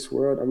 plant-based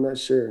world, I'm not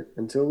sure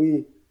until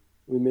we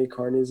make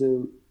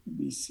carnism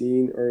be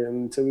seen, or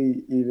until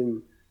we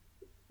even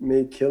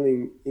make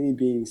killing any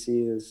being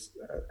seen as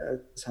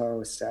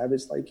how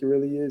savage like it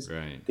really is.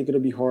 Right. I think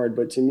it'll be hard,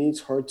 but to me,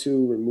 it's hard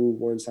to remove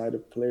one side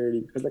of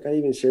polarity because, like I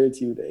even shared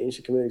to you, the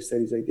ancient Kemetic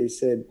studies, like they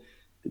said,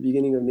 the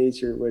beginning of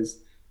nature was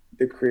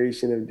the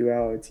creation of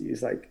duality.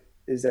 It's like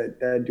is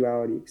that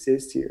duality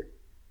exists here?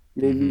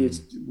 Maybe Hmm.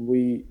 it's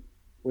we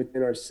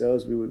within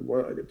ourselves we would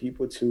want other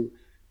people to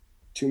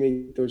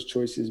make those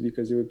choices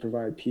because it would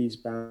provide peace,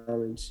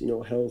 balance,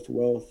 health,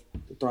 wealth,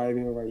 the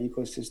thriving of our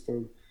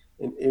ecosystem.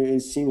 And it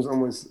seems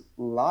almost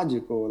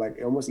logical, like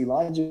almost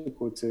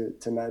illogical to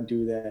not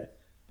do that.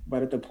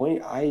 But at the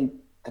point, I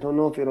don't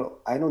know if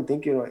I don't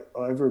think it'll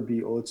ever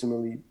be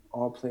ultimately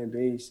all plant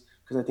based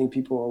because I think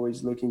people are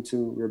always looking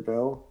to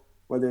rebel,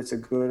 whether it's a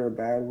good or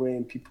bad way,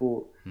 and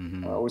people are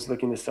Hmm. always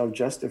looking to self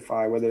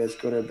justify whether that's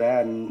good or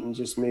bad. And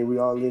just may we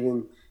all live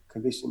in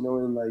conviction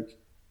knowing like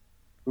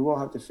we won't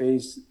have to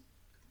face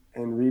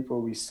and reap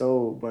what we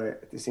sow, but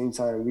at the same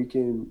time, we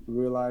can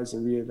realize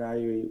and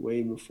reevaluate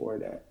way before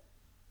that.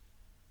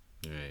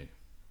 Right.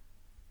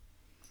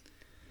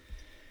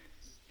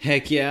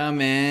 Heck yeah,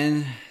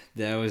 man!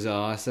 That was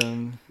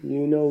awesome.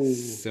 You know,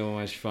 So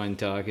much fun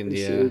talking to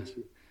you. appreciate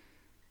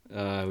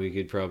you. We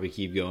could probably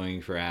keep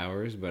going for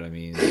hours, but I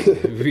mean,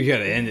 we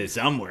gotta end it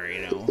somewhere,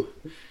 you know.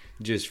 Facts.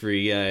 Just for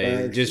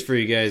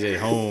you guys at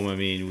home. I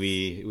mean,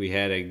 we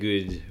had a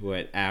good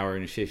hour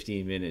and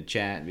 15-minute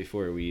chat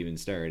before we even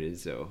started,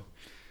 so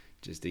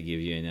just to give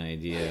you an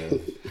idea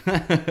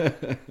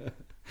of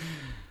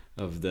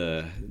of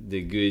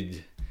the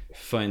good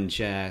fun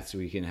chats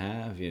we can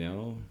have, you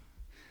know.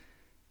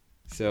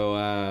 So,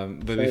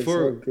 but Facts, all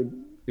before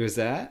good. it was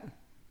that,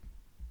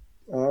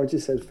 I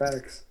just said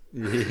facts.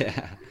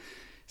 yeah.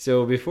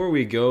 So before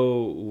we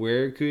go,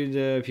 where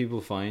could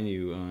people find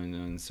you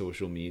on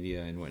social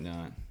media and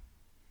whatnot?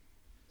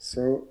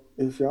 So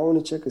if y'all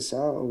want to check us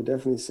out, I would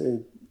definitely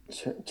say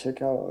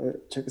check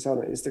us out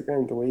on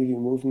Instagram, the Wavy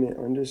Movement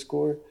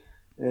underscore,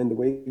 and the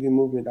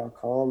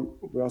wavymovement.com.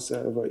 We also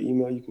have an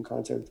email you can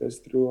contact us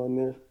through on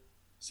there,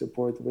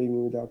 support the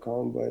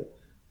wavymovement.com. But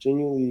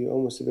genuinely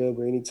almost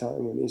available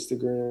anytime on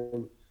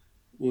Instagram.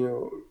 You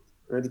know,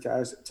 ready to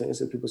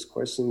answer people's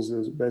questions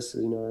as best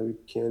as we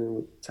can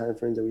with time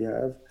frames that we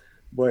have.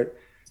 But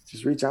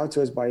just reach out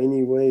to us by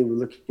any way. We're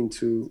looking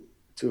to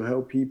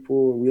help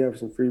people. We have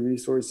some free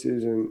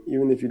resources, and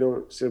even if you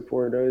don't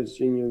support us,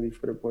 genuinely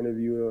for the point of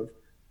view of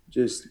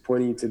just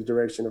pointing you to the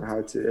direction of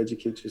how to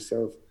educate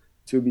yourself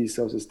to be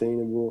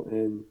self-sustainable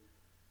and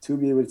to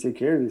be able to take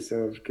care of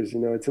yourself. Because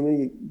too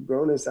many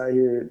grown-ups out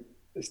here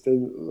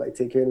still like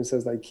take care of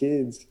themselves like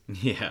kids,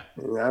 Yeah.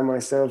 and I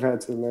myself had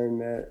to learn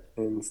that,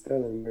 and still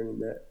am learning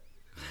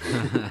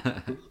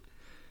that.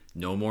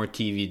 No more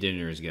TV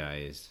dinners,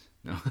 guys.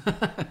 No.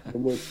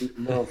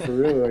 No, for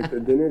real. Like the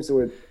dinners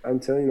with, I'm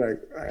telling you,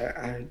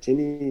 like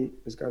Jenny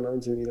has gone on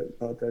to me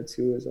about that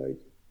too. Is like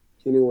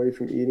getting away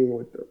from eating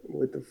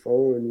with the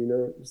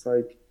phone. It's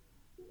like,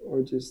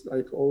 or just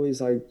like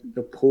always like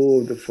the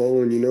pull of the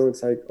phone.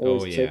 It's like Oh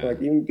always check, yeah. like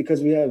even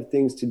because we have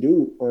things to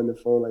do on the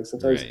phone. Like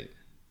sometimes Right.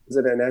 is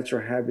it a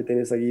natural habit? Then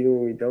it's like even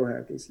when we don't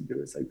have things to do,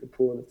 it's like the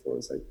pull on the phone.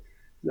 It's like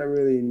it's not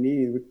really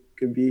needed. We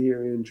could be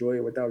here and enjoy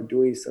it without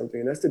doing something,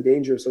 and that's the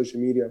danger of social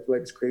media. I feel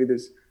like it's created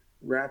this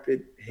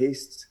rapid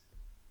haste,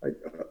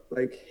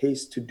 like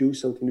haste to do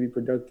something to be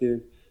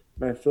productive.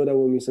 And I feel that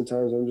with me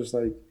sometimes. I'm just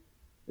like,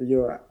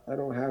 yo, I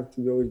don't have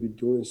to always be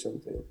doing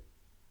something.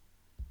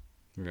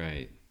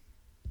 Right.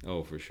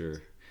 Oh, for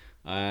sure.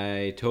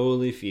 I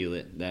totally feel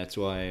it. That's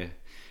why a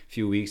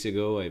few weeks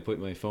ago I put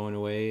my phone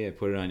away. I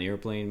put it on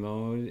airplane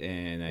mode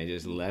and I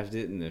just left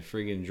it in the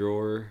friggin'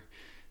 drawer.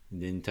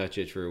 Didn't touch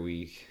it for a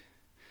week.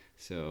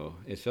 So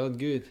it felt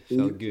good. You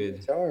Felt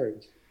good.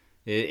 charge.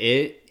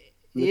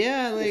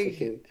 Yeah,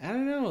 like I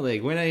don't know,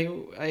 like when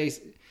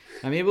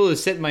I'm able to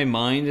set my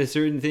mind to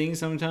certain things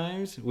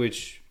sometimes,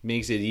 which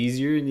makes it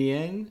easier in the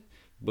end.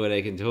 But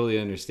I can totally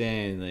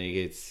understand, like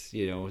it's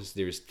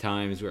there's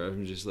times where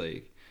I'm just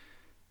like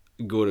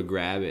go to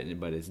grab it,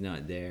 but it's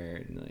not there,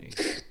 and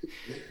like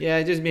yeah,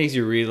 it just makes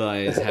you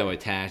realize how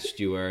attached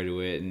you are to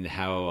it and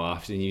how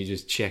often you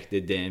just check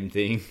the damn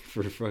thing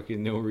for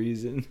fucking no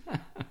reason.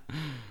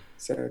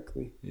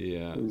 Exactly.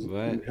 Yeah,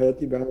 but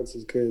healthy balance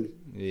is good.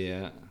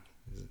 Yeah.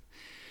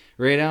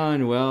 Right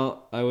on.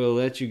 Well, I will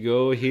let you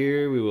go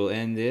here. We will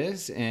end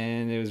this,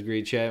 and it was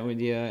great chatting with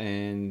you,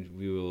 and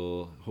we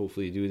will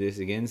hopefully do this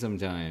again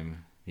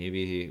sometime.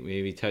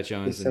 Maybe touch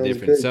on some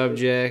different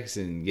subjects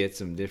and get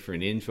some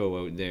different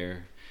info out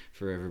there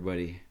for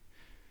everybody.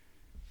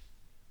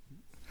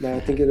 No, I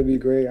think it'll be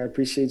great. I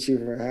appreciate you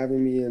for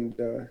having me,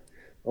 and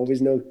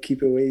always know,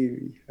 keep it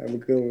wavy. Have a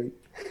good one.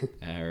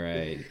 All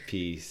right.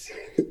 Peace.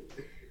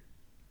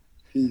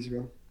 Peace,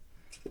 bro.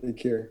 Take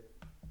care.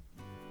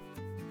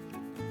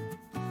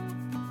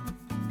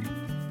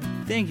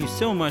 Thank you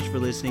so much for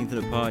listening to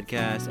the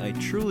podcast. I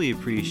truly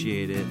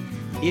appreciate it.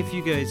 If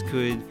you guys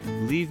could,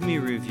 leave me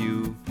a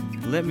review.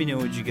 Let me know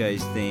what you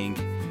guys think.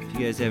 If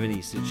you guys have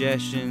any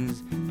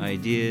suggestions,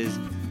 ideas,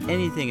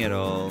 anything at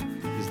all,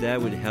 because that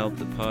would help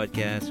the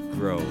podcast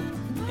grow.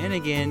 And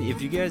again,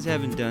 if you guys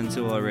haven't done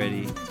so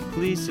already,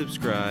 please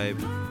subscribe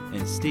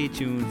and stay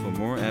tuned for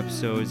more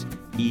episodes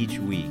each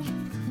week.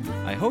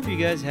 I hope you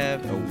guys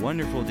have a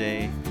wonderful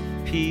day.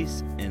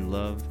 Peace and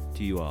love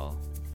to you all.